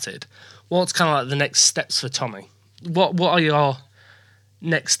started, what's kind of like the next steps for Tommy? What are your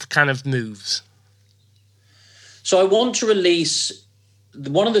next kind of moves? So I want to release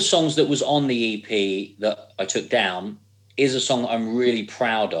one of the songs that was on the EP that I took down is a song that I'm really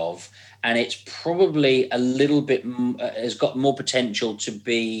proud of, and it's probably a little bit has got more potential to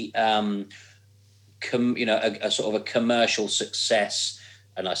be, a sort of a commercial success.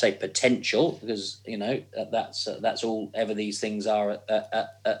 And I say potential because that's all ever these things are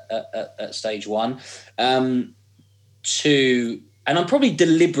at stage one. And I'm probably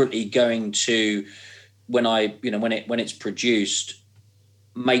deliberately going to, when it's produced,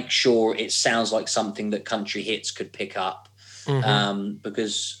 make sure it sounds like something that Country Hits could pick up.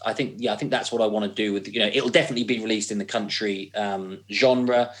 Because I think that's what I want to do with, it'll definitely be released in the country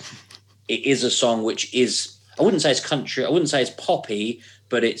genre. It is a song which is, I wouldn't say it's country, I wouldn't say it's poppy,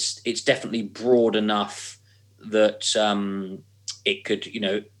 but it's definitely broad enough that it could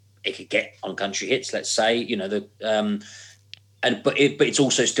get on Country Hits, let's say, but it's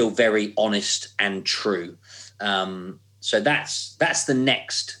also still very honest and true. So that's the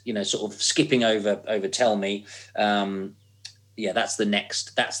next, sort of skipping over Tell Me. That's the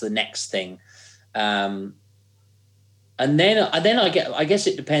next thing. And then I guess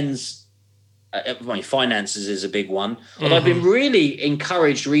it depends. Finances is a big one. But I've been really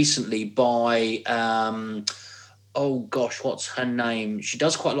encouraged recently by, what's her name? She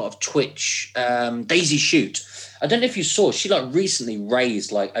does quite a lot of Twitch. Daisy Shoot. I don't know if you saw. She recently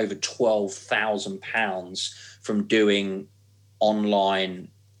raised over £12,000 from doing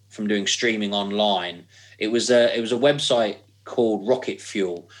streaming online. It was a website called Rocket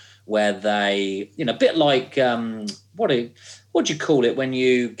Fuel, where they, a bit like what do you call it when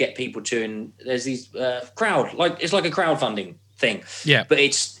you get people to, there's these it's like a crowdfunding thing. Yeah. But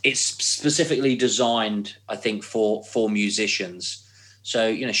it's specifically designed, I think, for musicians.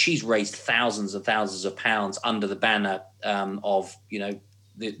 So, she's raised thousands and thousands of pounds under the banner of, the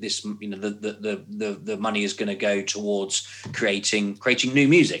money is going to go towards creating new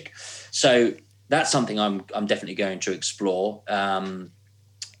music. So that's something I'm definitely going to explore.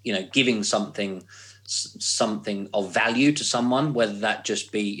 Giving something of value to someone, whether that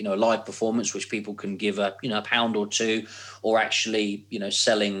just be a live performance which people can give a £1 or £2, or actually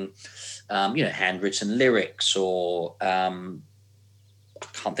selling handwritten lyrics, or I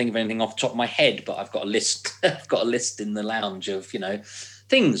can't think of anything off the top of my head, but I've got a list. I've got a list in the lounge of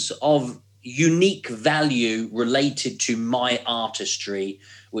things of unique value related to my artistry,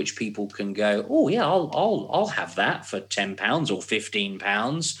 which people can go, oh yeah, I'll have that for £10 or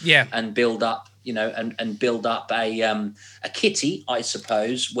 £15, and build up, and build up a kitty, I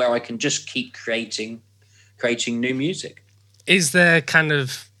suppose, where I can just keep creating new music. Is there kind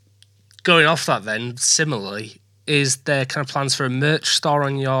of, going off that then, similarly, is there kind of plans for a merch store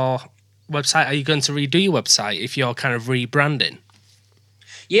on your website? Are you going to redo your website if you're kind of rebranding?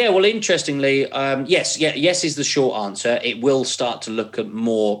 Yeah, well, interestingly, yes is the short answer. It will start to look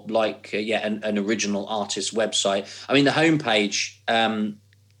more like an original artist website. I mean, the homepage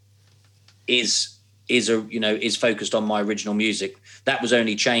is focused on my original music. That was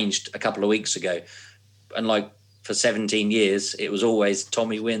only changed a couple of weeks ago, and for 17 years, it was always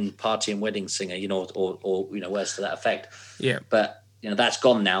Tommy Wynn, party and wedding singer, or words to that effect. Yeah, but that's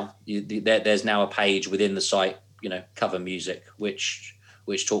gone now. There's now a page within the site, cover music, which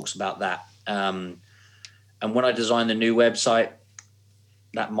talks about that. And when I design the new website,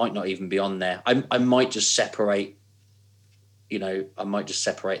 that might not even be on there. I might just separate,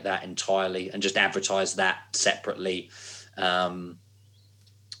 that entirely and just advertise that separately,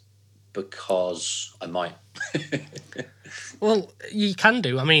 because I might. Well, you can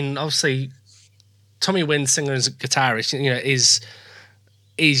do. I mean, obviously, Tommy Wynn, singer and guitarist,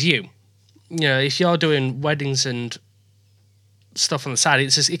 is you. If you're doing weddings and stuff on the side,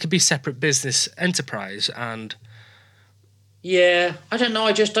 it could be separate business enterprise. And I don't know,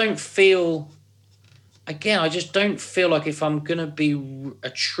 I just don't feel like if I'm gonna be a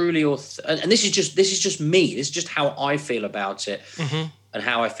truly and this is just me, this is just how I feel about it, and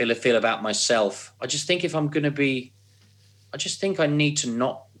how I feel about myself. I just think if I'm gonna be, I just think I need to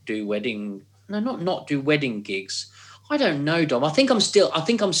not do wedding gigs. I don't know, Dom. I think I'm still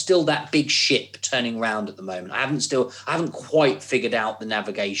that big ship turning round at the moment. I haven't quite figured out the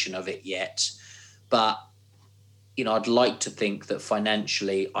navigation of it yet. But, I'd like to think that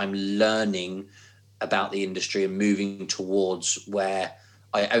financially I'm learning about the industry and moving towards where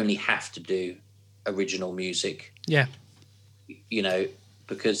I only have to do original music. Yeah.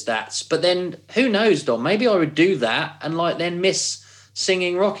 Because but then who knows, Dom? Maybe I would do that and then miss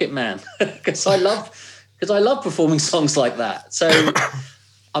singing Rocket Man because I love performing songs like that. So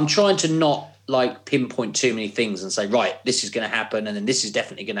I'm trying to not pinpoint too many things and say, right, this is going to happen, and then this is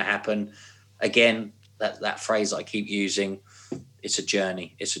definitely going to happen. Again, that phrase I keep using, it's a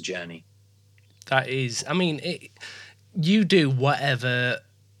journey. It's a journey. That is, I mean, you do whatever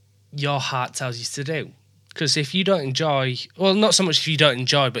your heart tells you to do. Because if you don't enjoy, well, not so much if you don't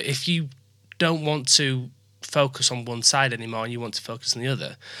enjoy, but if you don't want to focus on one side anymore and you want to focus on the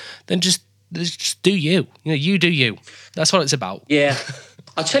other, then just do you. You know, you do you. That's what it's about. Yeah.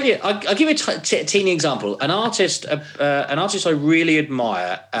 I'll tell you, I'll give you a teeny example. An artist I really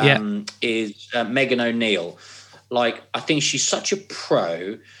admire is Megan O'Neill. Like, I think she's such a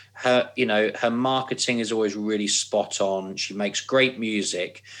pro. Her marketing is always really spot on. She makes great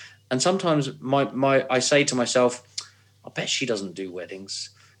music. And sometimes I say to myself, I bet she doesn't do weddings,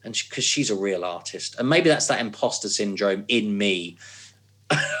 and because she's a real artist, and maybe that's that imposter syndrome in me.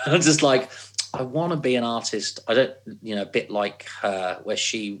 I'm just like, I want to be an artist. I don't, a bit like her, where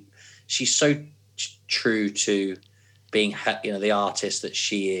she's so true to being, the artist that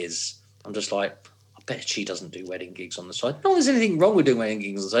she is. I'm just like, I bet she doesn't do wedding gigs on the side. Not there's anything wrong with doing wedding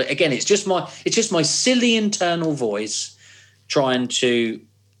gigs on the side. Again, it's just my silly internal voice trying to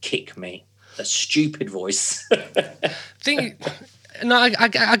kick me, a stupid voice. No,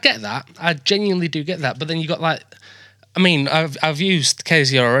 I get that. I genuinely do get that. But then you got like, I mean, I've used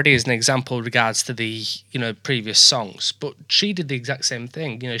Kezia already as an example in regards to the previous songs, but she did the exact same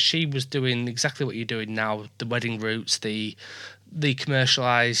thing. She was doing exactly what you're doing now: the wedding roots, the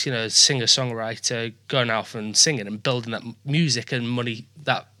commercialized, singer songwriter going out and singing and building that music and money,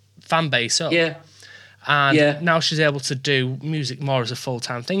 that fan base up. Yeah. And now she's able to do music more as a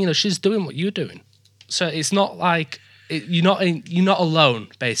full-time thing. She's doing what you're doing. So it's not like you're not alone,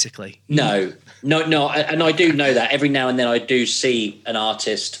 basically. No, and I do know that. Every now and then I do see an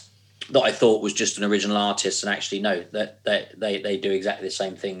artist that I thought was just an original artist, and actually no, that they do exactly the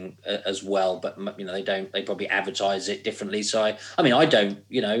same thing as well. But they don't. They probably advertise it differently. So I don't.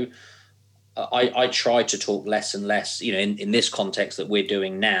 I try to talk less and less. In this context that we're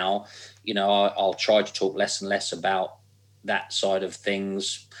doing now. I'll try to talk less and less about that side of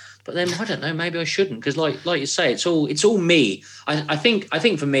things, but then I don't know, maybe I shouldn't, because like you say, it's all me. I think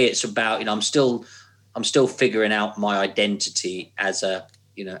for me it's about, I'm still figuring out my identity as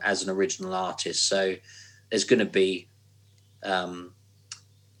as an original artist. So there's going to be lots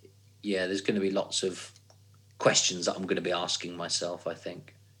of questions that I'm going to be asking myself, I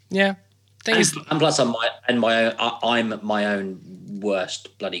think. Yeah. And plus, I'm my own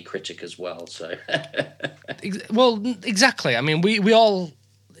worst bloody critic as well. So, well, exactly. I mean, we all,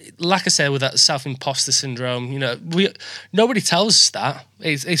 like I said, with that self-imposter syndrome, nobody tells us that.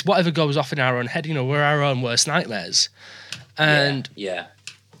 It's whatever goes off in our own head. We're our own worst nightmares, and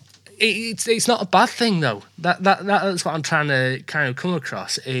it's not a bad thing though. That's what I'm trying to kind of come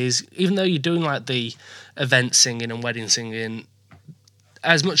across is, even though you're doing like the event singing and wedding singing,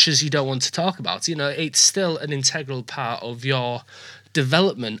 as much as you don't want to talk about, it's still an integral part of your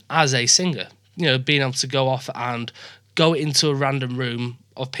development as a singer. Being able to go off and go into a random room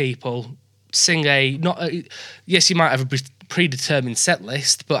of people, sing yes, you might have a predetermined set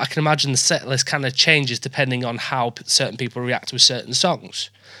list, but I can imagine the set list kind of changes depending on how certain people react to certain songs.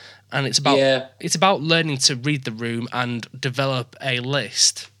 And it's about learning to read the room and develop a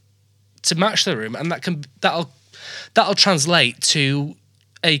list to match the room, and that'll translate to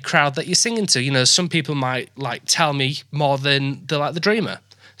a crowd that you're singing to. Some people might like Tell Me more than they like The Dreamer,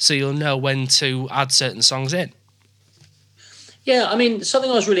 so you'll know when to add certain songs in. Yeah, I mean,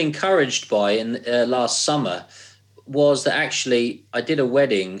 something I was really encouraged by in last summer was that actually I did a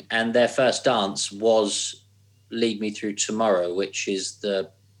wedding and their first dance was Lead Me Through Tomorrow, which is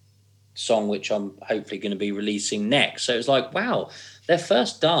the song which I'm hopefully going to be releasing next. So it was like, wow, their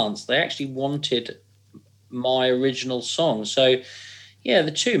first dance, they actually wanted my original song. So yeah,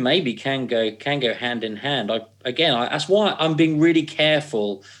 the two maybe can go hand in hand. That's why I'm being really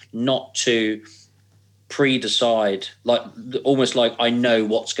careful not to pre-decide, like almost like I know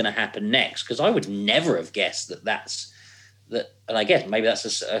what's going to happen next, because I would never have guessed that. And I guess maybe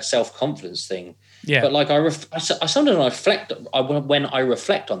that's a self-confidence thing. Yeah. But like sometimes when I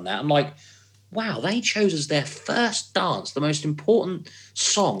reflect on that, I'm like, wow, they chose as their first dance the most important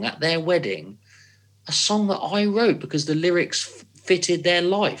song at their wedding, a song that I wrote because the lyrics fitted their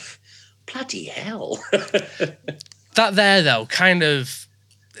life. Bloody hell. That there, though,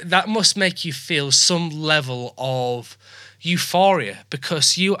 that must make you feel some level of euphoria,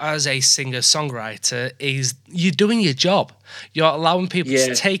 because you as a singer-songwriter you're doing your job. You're allowing people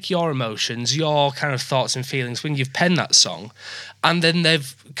to take your emotions, your kind of thoughts and feelings when you've penned that song, and then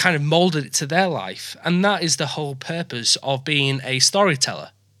they've kind of molded it to their life. And that is the whole purpose of being a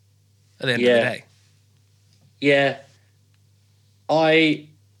storyteller at the end of the day. Yeah.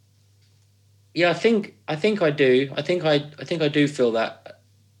 Yeah, I think I do. I think I do feel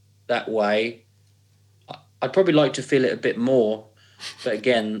that way. I'd probably like to feel it a bit more, but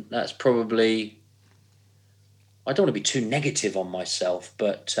again, that's probably. I don't want to be too negative on myself,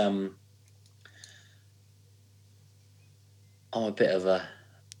 but I'm a bit of a.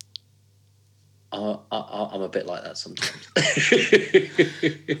 I'm a bit like that sometimes.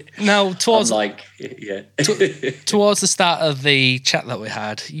 Now, I'm like, yeah. towards the start of the chat that we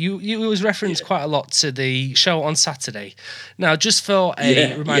had, you was referenced quite a lot to the show on Saturday. Now, just for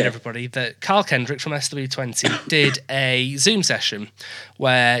a reminder, everybody, that Carl Kendrick from SW20 did a Zoom session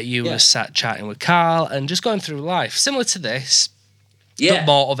where you were sat chatting with Carl and just going through life, similar to this, but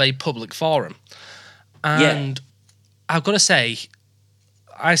more of a public forum. And I've got to say,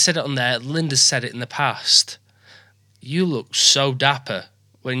 I said it on there, Linda's said it in the past. You look so dapper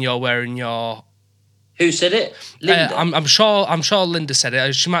when you're wearing your... Who said it? Linda? I'm sure Linda said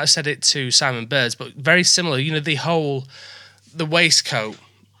it. She might have said it to Simon Birds, but very similar. You know, the waistcoat.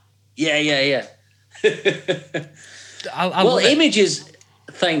 Yeah. Well, images...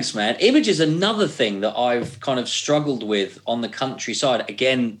 Thanks, man. Image is another thing that I've kind of struggled with on the countryside.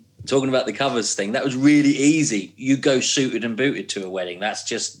 Again, talking about the covers thing, that was really easy. You go suited and booted to a wedding. That's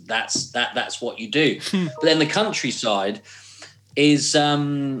what you do. But then the countryside is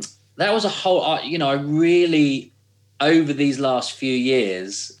that was a whole. I really, over these last few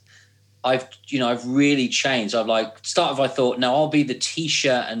years, I've really changed. I thought, no, I'll be the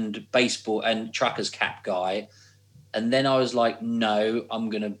t-shirt and baseball and trucker's cap guy, and then I was like, no, I'm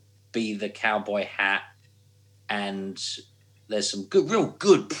gonna be the cowboy hat and. There's some real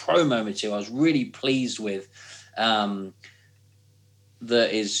good promo material I was really pleased with. That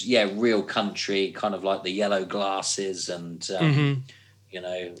is, real country, kind of like the yellow glasses and,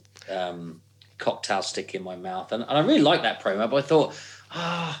 cocktail stick in my mouth. And I really like that promo, but I thought,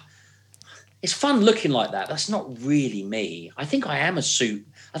 it's fun looking like that. That's not really me. I think I am a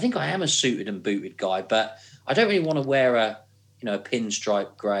suited and booted guy, but I don't really want to wear a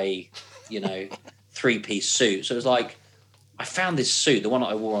pinstripe grey, three-piece suit. So it was like, I found this suit, the one that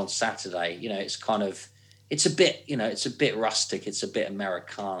I wore on Saturday, it's a bit rustic. It's a bit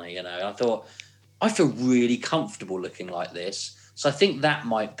Americana, And I thought, I feel really comfortable looking like this. So I think that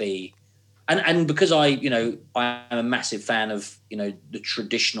might be, and because I am a massive fan of, the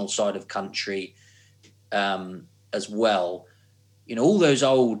traditional side of country as well, all those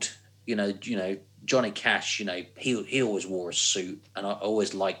old, Johnny Cash, he always wore a suit and I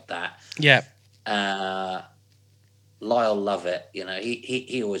always liked that. Yeah. Lyle Lovett,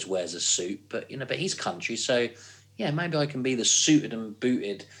 he always wears a suit, but he's country, so maybe I can be the suited and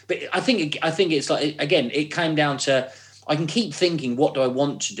booted. But I think it's like, again, it came down to, I can keep thinking, what do I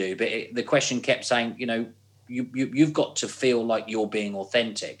want to do? But the question kept saying, you've got to feel like you're being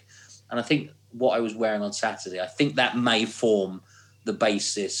authentic, and I think what I was wearing on Saturday, I think that may form the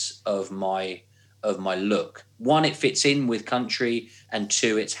basis of my look. One, it fits in with country, and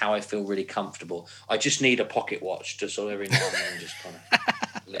two, it's how I feel really comfortable. I just need a pocket watch to sort of every now and then just kind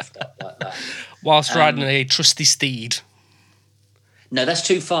of lift up like that. Whilst riding a trusty steed. No, that's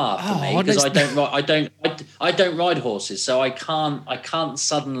too far for me because I don't ride horses, so I can't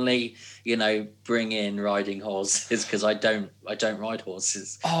suddenly bring in riding horses because I don't ride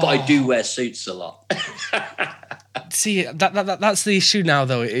horses, but I do wear suits a lot. See, that's the issue now,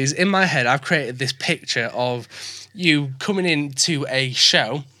 though. It is in my head. I've created this picture of you coming into a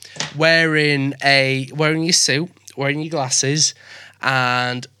show, wearing your suit, wearing your glasses,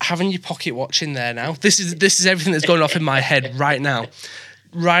 and having your pocket watch in there. Now, this is everything that's going off in my head right now.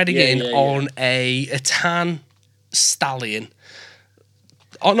 Riding on a tan stallion,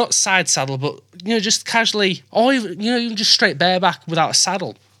 or not side saddle, but just casually, or even just straight bareback without a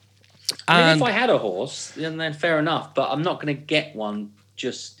saddle. I mean, if I had a horse, then fair enough. But I'm not going to get one.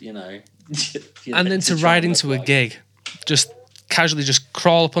 Just and then to ride into a gig, just casually just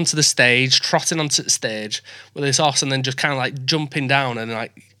crawl up onto the stage, trotting onto the stage with this horse, and then just kind of like jumping down and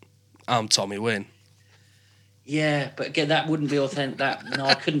like, I'm Tommy Wynn. Yeah, but again, that wouldn't be authentic.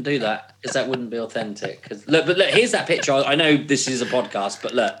 I couldn't do that because that wouldn't be authentic. Look, here's that picture. I know this is a podcast,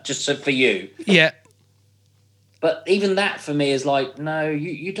 but look, just so for you. Yeah. But even that for me is like, no,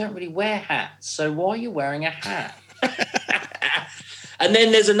 you don't really wear hats, so why are you wearing a hat? And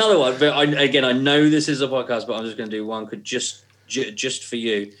then there's another one. But I know this is a podcast, but I'm just going to do one. Just for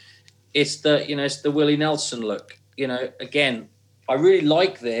you, it's the Willie Nelson look. Again, I really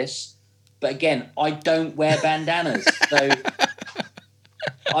like this, but again, I don't wear bandanas, so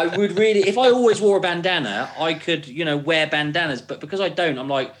I would really, if I always wore a bandana, I could wear bandanas, but because I don't, I'm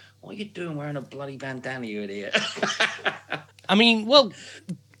like, what are you doing wearing a bloody bandana, you idiot? I mean, well,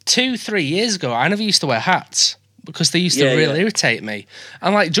 2-3 years ago, I never used to wear hats because they used to really irritate me.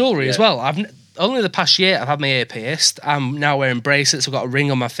 And like jewellery as well. Only the past year I've had my ear pierced. I'm now wearing bracelets. I've got a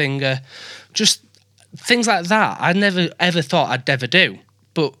ring on my finger. Just things like that. I never ever thought I'd ever do.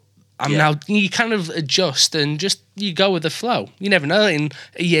 But I'm now, you kind of adjust and just, you go with the flow. You never know, in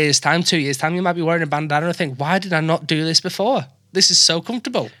a year's time, 2 years' time, you might be wearing a bandana and think, why did I not do this before? This is so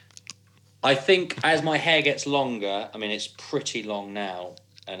comfortable. I think as my hair gets longer, I mean, it's pretty long now.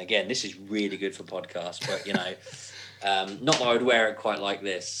 And again, this is really good for podcasts, but, you know, not that I would wear it quite like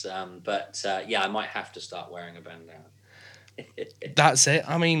this. But I might have to start wearing a bandana. That's it.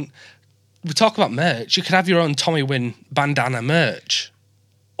 I mean, we talk about merch. You could have your own Tommy Wynn bandana merch.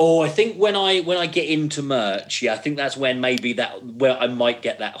 Oh, I think when I get into merch, I think that's when where I might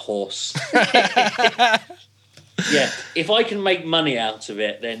get that horse. Yeah, if I can make money out of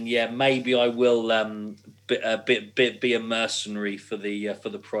it, then maybe I will be a mercenary for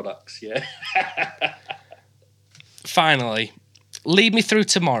the products. Yeah. Finally, Lead Me Through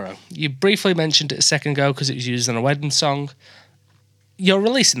Tomorrow. You briefly mentioned it a second ago because it was used in a wedding song. You're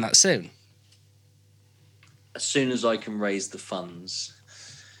releasing that soon. As soon as I can raise the funds.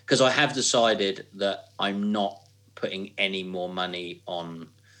 Because I have decided that I'm not putting any more money on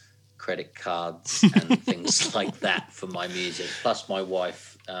credit cards and things like that for my music. Plus my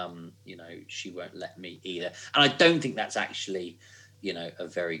wife, she won't let me either. And I don't think that's actually, a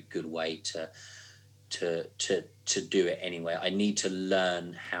very good way to do it anyway. I need to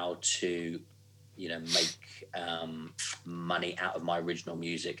learn how to, make money out of my original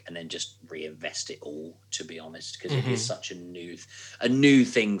music and then just reinvest it all, to be honest, because it is such a new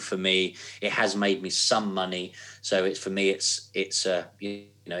thing for me. It has made me some money, so it's from a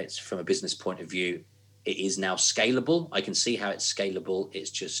business point of view, it is now scalable. I can see how it's scalable.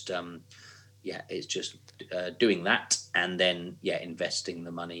 It's just doing that and then investing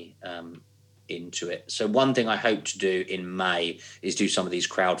the money into it. So one thing I hope to do in May is do some of these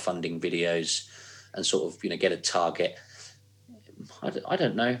crowdfunding videos and sort of get a target. I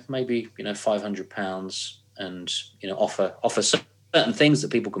don't know, maybe £500 and offer certain things that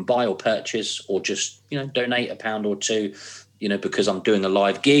people can buy or purchase, or just donate £1 or £2 because I'm doing a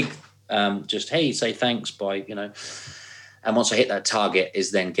live gig. Just say thanks by and once I hit that target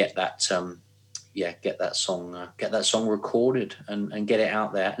is then get that song recorded and get it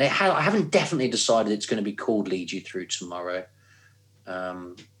out there. And I haven't definitely decided it's going to be called Lead You Through Tomorrow.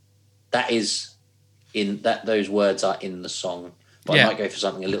 That is those words are in the song, but I might go for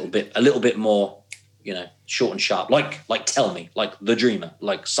something a little bit more, short and sharp, like Tell Me, like The Dreamer,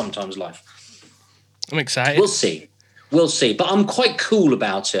 like Sometimes Life. I'm excited. We'll see. But I'm quite cool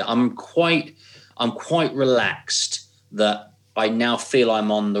about it. I'm quite relaxed that I now feel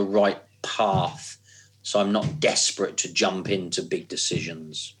I'm on the right path, so I'm not desperate to jump into big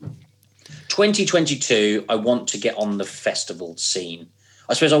decisions. 2022, I want to get on the festival scene.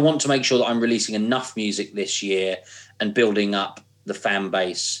 I suppose I want to make sure that I'm releasing enough music this year and building up the fan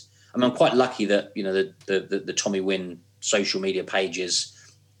base. I mean, I'm quite lucky that the Tommy Wynn social media pages,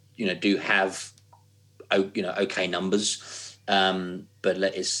 do have okay numbers.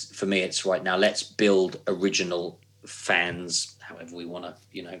 But for me, it's right now. Let's build original fans, however we want to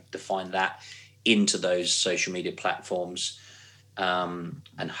define that, into those social media platforms,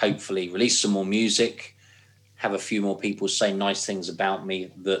 and hopefully release some more music. Have a few more people say nice things about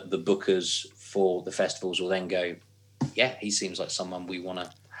me that the bookers for the festivals will then go, he seems like someone we want to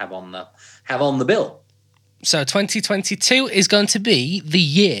have on the bill. So 2022 is going to be the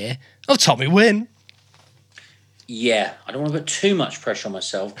year of Tommy Wynn. Yeah, I don't want to put too much pressure on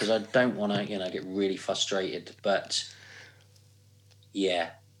myself because I don't want to, get really frustrated. But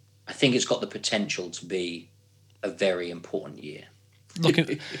I think it's got the potential to be a very important year.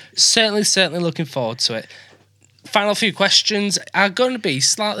 Certainly looking forward to it. Final few questions are going to be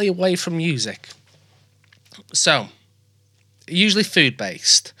slightly away from music. So, usually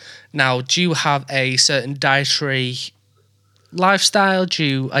food-based. Now, do you have a certain dietary lifestyle?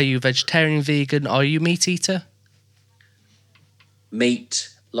 Are you vegetarian, vegan, or are you meat eater?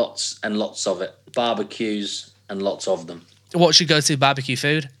 Meat, lots and lots of it. Barbecues and lots of them. What's your go-to barbecue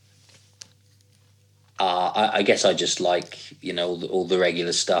food? I guess I just like, all the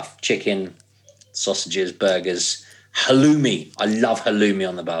regular stuff. Chicken, sausages, burgers, halloumi. I love halloumi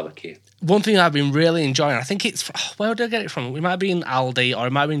on the barbecue. One thing I've been really enjoying, I think it's... where did I get it from? It might be in Aldi or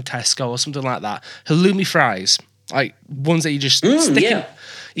it might be in Tesco or something like that. Halloumi fries. Like, ones that you just stick in...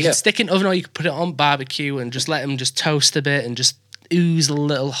 You can stick in oven or you can put it on barbecue and just let them just toast a bit and just ooze a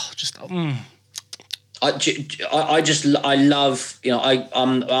little... I love,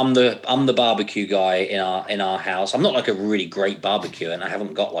 I'm the barbecue guy in our house. I'm not like a really great barbecue, and I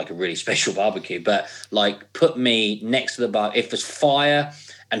haven't got like a really special barbecue, but like put me next to the bar if there's fire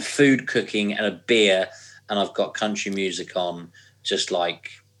and food cooking and a beer and I've got country music on, just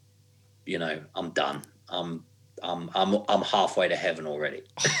like, I'm done. I'm halfway to heaven already.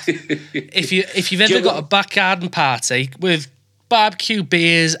 If you've ever got a back garden party with barbecue,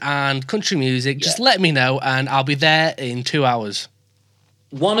 beers, and country music, just let me know, and I'll be there in 2 hours.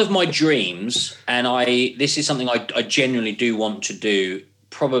 One of my dreams, and this is something I genuinely do want to do.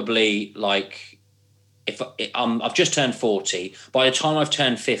 Probably like if I've just turned 40. By the time I've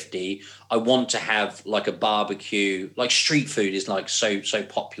turned 50, I want to have like a barbecue. Like street food is like so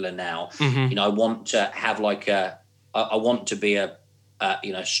popular now. Mm-hmm. I want to have like I want to be I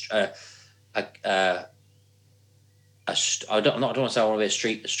don't want to say I want to be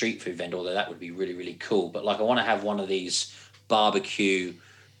a street food vendor, although that would be really, really cool. But like I want to have one of these barbecue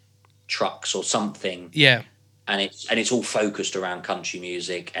trucks or something. Yeah. And it's all focused around country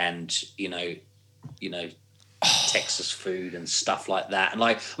music and Texas food and stuff like that. And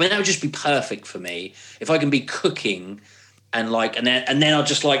like, I mean, that would just be perfect for me if I can be cooking and like, and then I'll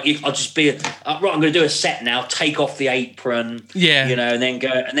just be right. I'm going to do a set now. Take off the apron, and then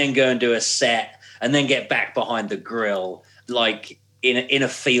go and do a set. And then get back behind the grill, like in a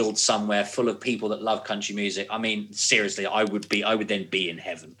field somewhere full of people that love country music. I mean, seriously, I would then be in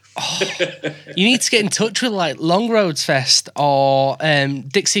heaven. You need to get in touch with like Long Roads Fest or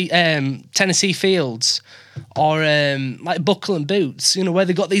Tennessee Fields or like Buckle and Boots, where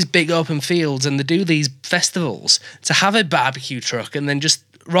they've got these big open fields and they do these festivals to have a barbecue truck and then just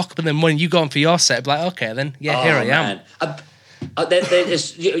rock up, and then when you go on for your set, be like, okay, then here I am.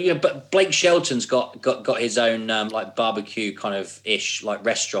 But Blake Shelton's got his own like barbecue kind of ish like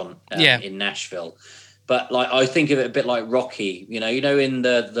restaurant in Nashville. But like I think of it a bit like Rocky, in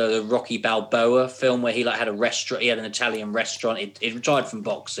the Rocky Balboa film where he like had a restaurant, he had an Italian restaurant. He retired from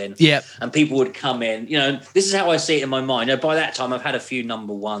boxing, and people would come in. This is how I see it in my mind. By that time, I've had a few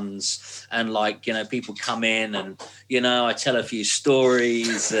number ones, and like people come in, and I tell a few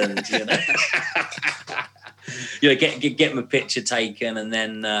stories, and get my picture taken, and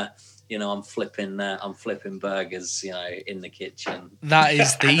then I'm flipping burgers, in the kitchen. That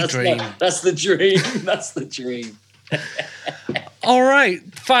is the dream. That's the dream. That's the dream. All right,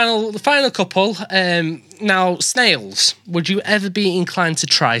 the final couple. Now, snails. Would you ever be inclined to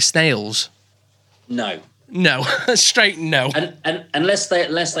try snails? No. No, straight no. And unless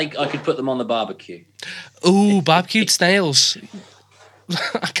I could put them on the barbecue. Ooh, barbecued snails.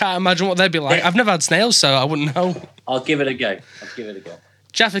 I can't imagine what they'd be like. I've never had snails, so I wouldn't know. I'll give it a go.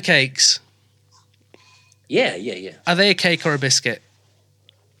 Jaffa cakes. Yeah. Are they a cake or a biscuit?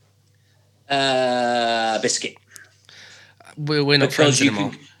 Biscuit. We're not friends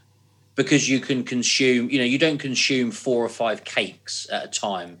anymore. Because you can consume, you don't consume 4 or 5 cakes at a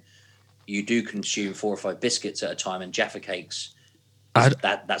time. You do consume 4 or 5 biscuits at a time, and Jaffa cakes,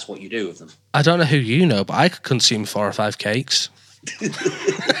 that's what you do with them. I don't know who you know, but I could consume 4 or 5 cakes.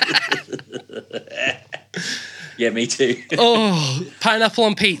 Yeah, me too. Oh, pineapple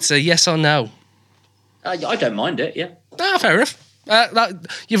on pizza, yes or no? I don't mind it. Yeah. Ah, fair enough.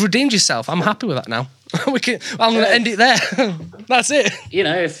 You've redeemed yourself. I'm happy with that now. I'm going to end it there. That's it.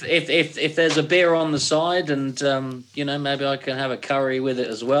 If there's a beer on the side, and maybe I can have a curry with it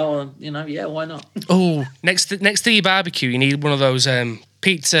as well. And why not? Oh, next to your barbecue, you need one of those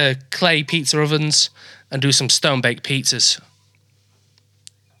clay pizza ovens, and do some stone baked pizzas.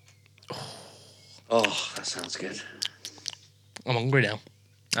 Oh, that sounds good. I'm hungry now.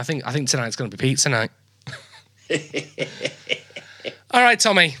 I think tonight's going to be pizza night. All right,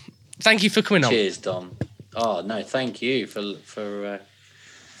 Tommy. Thank you for coming on. Cheers, Dom. Oh no, thank you for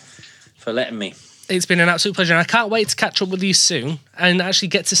letting me. It's been an absolute pleasure, and I can't wait to catch up with you soon and actually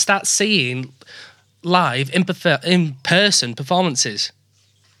get to start seeing live in person performances.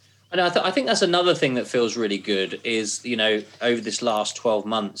 And I think that's another thing that feels really good is over this last 12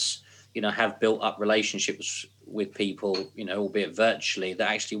 months. Have built up relationships with people, albeit virtually, that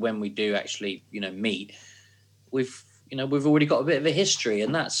actually when we do actually, meet, we've already got a bit of a history,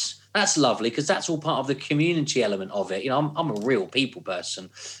 and that's lovely because that's all part of the community element of it. I'm a real people person.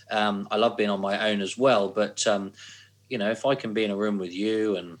 I love being on my own as well, but if I can be in a room with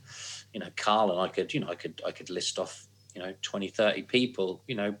you and Carl, and I could list off 20, 30 people,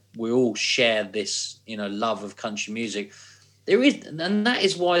 we all share this love of country music. There is, and that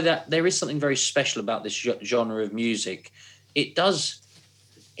is why there is something very special about this genre of music. It does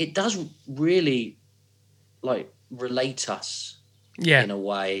really like relate us in a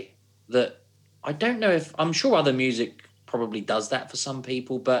way that I don't know if I'm sure other music probably does that for some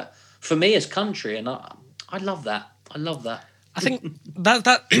people, but for me, it's country, and I love that. I love that. I think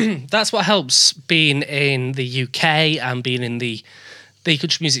that's what helps being in the UK and being in the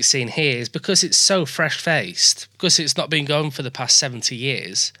country music scene here, is because it's so fresh-faced, because it's not been going for the past 70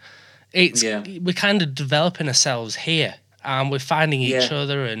 years. We're kind of developing ourselves here, and we're finding each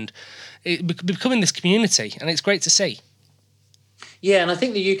other, and becoming this community, and it's great to see. Yeah, and I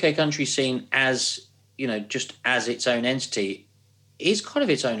think the UK country scene, as you know, just as its own entity, is kind of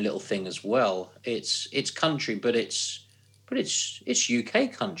its own little thing as well. It's country, but it's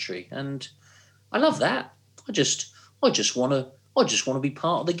UK country, and I love that. I just want to be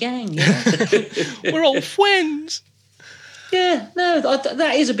part of the gang. You know? We're all friends. Yeah, no,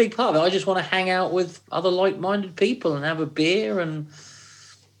 that is a big part of it. I just want to hang out with other like-minded people and have a beer and,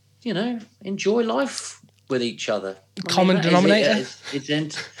 you know, enjoy life with each other. Common denominator.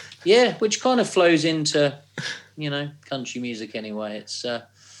 Yeah, which kind of flows into, you know, country music anyway. It's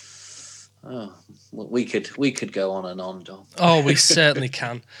we could go on and on, Dom. Oh, we certainly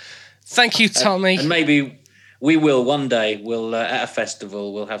can. Thank you, Tommy. And maybe we will one day. We'll at a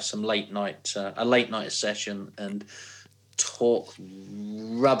festival. We'll have some a late night session and talk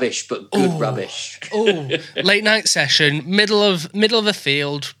rubbish, but good rubbish. Late night session, middle of a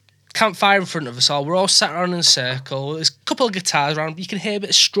field, campfire in front of us all. We're all sat around in a circle. There's a couple of guitars around. You can hear a bit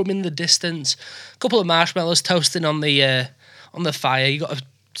of strumming in the distance. A couple of marshmallows toasting on the fire. You got a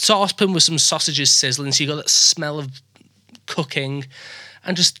saucepan with some sausages sizzling, so you got that smell of cooking,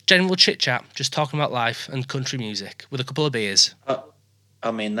 and just general chit chat, just talking about life and country music with a couple of beers.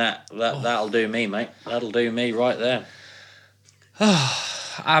 I mean that'll do me, mate. That'll do me right there.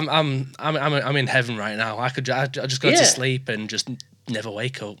 I'm in heaven right now. I just go to sleep and just never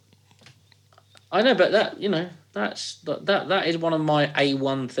wake up. I know, but that is one of my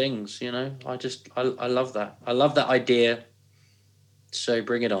A1 things. You know, I love that. I love that idea. So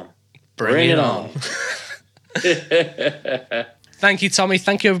bring it on. Bring it on. Thank you, Tommy.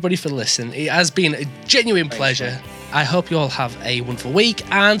 Thank you, everybody, for listening. It has been a genuine pleasure. Man. I hope you all have a wonderful week,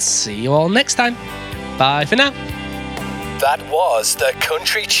 and see you all next time. Bye for now. That was the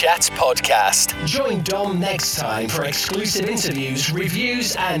Country Chat Podcast. Join Dom next time for exclusive interviews,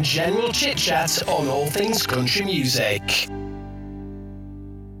 reviews, and general chit-chat on all things country music.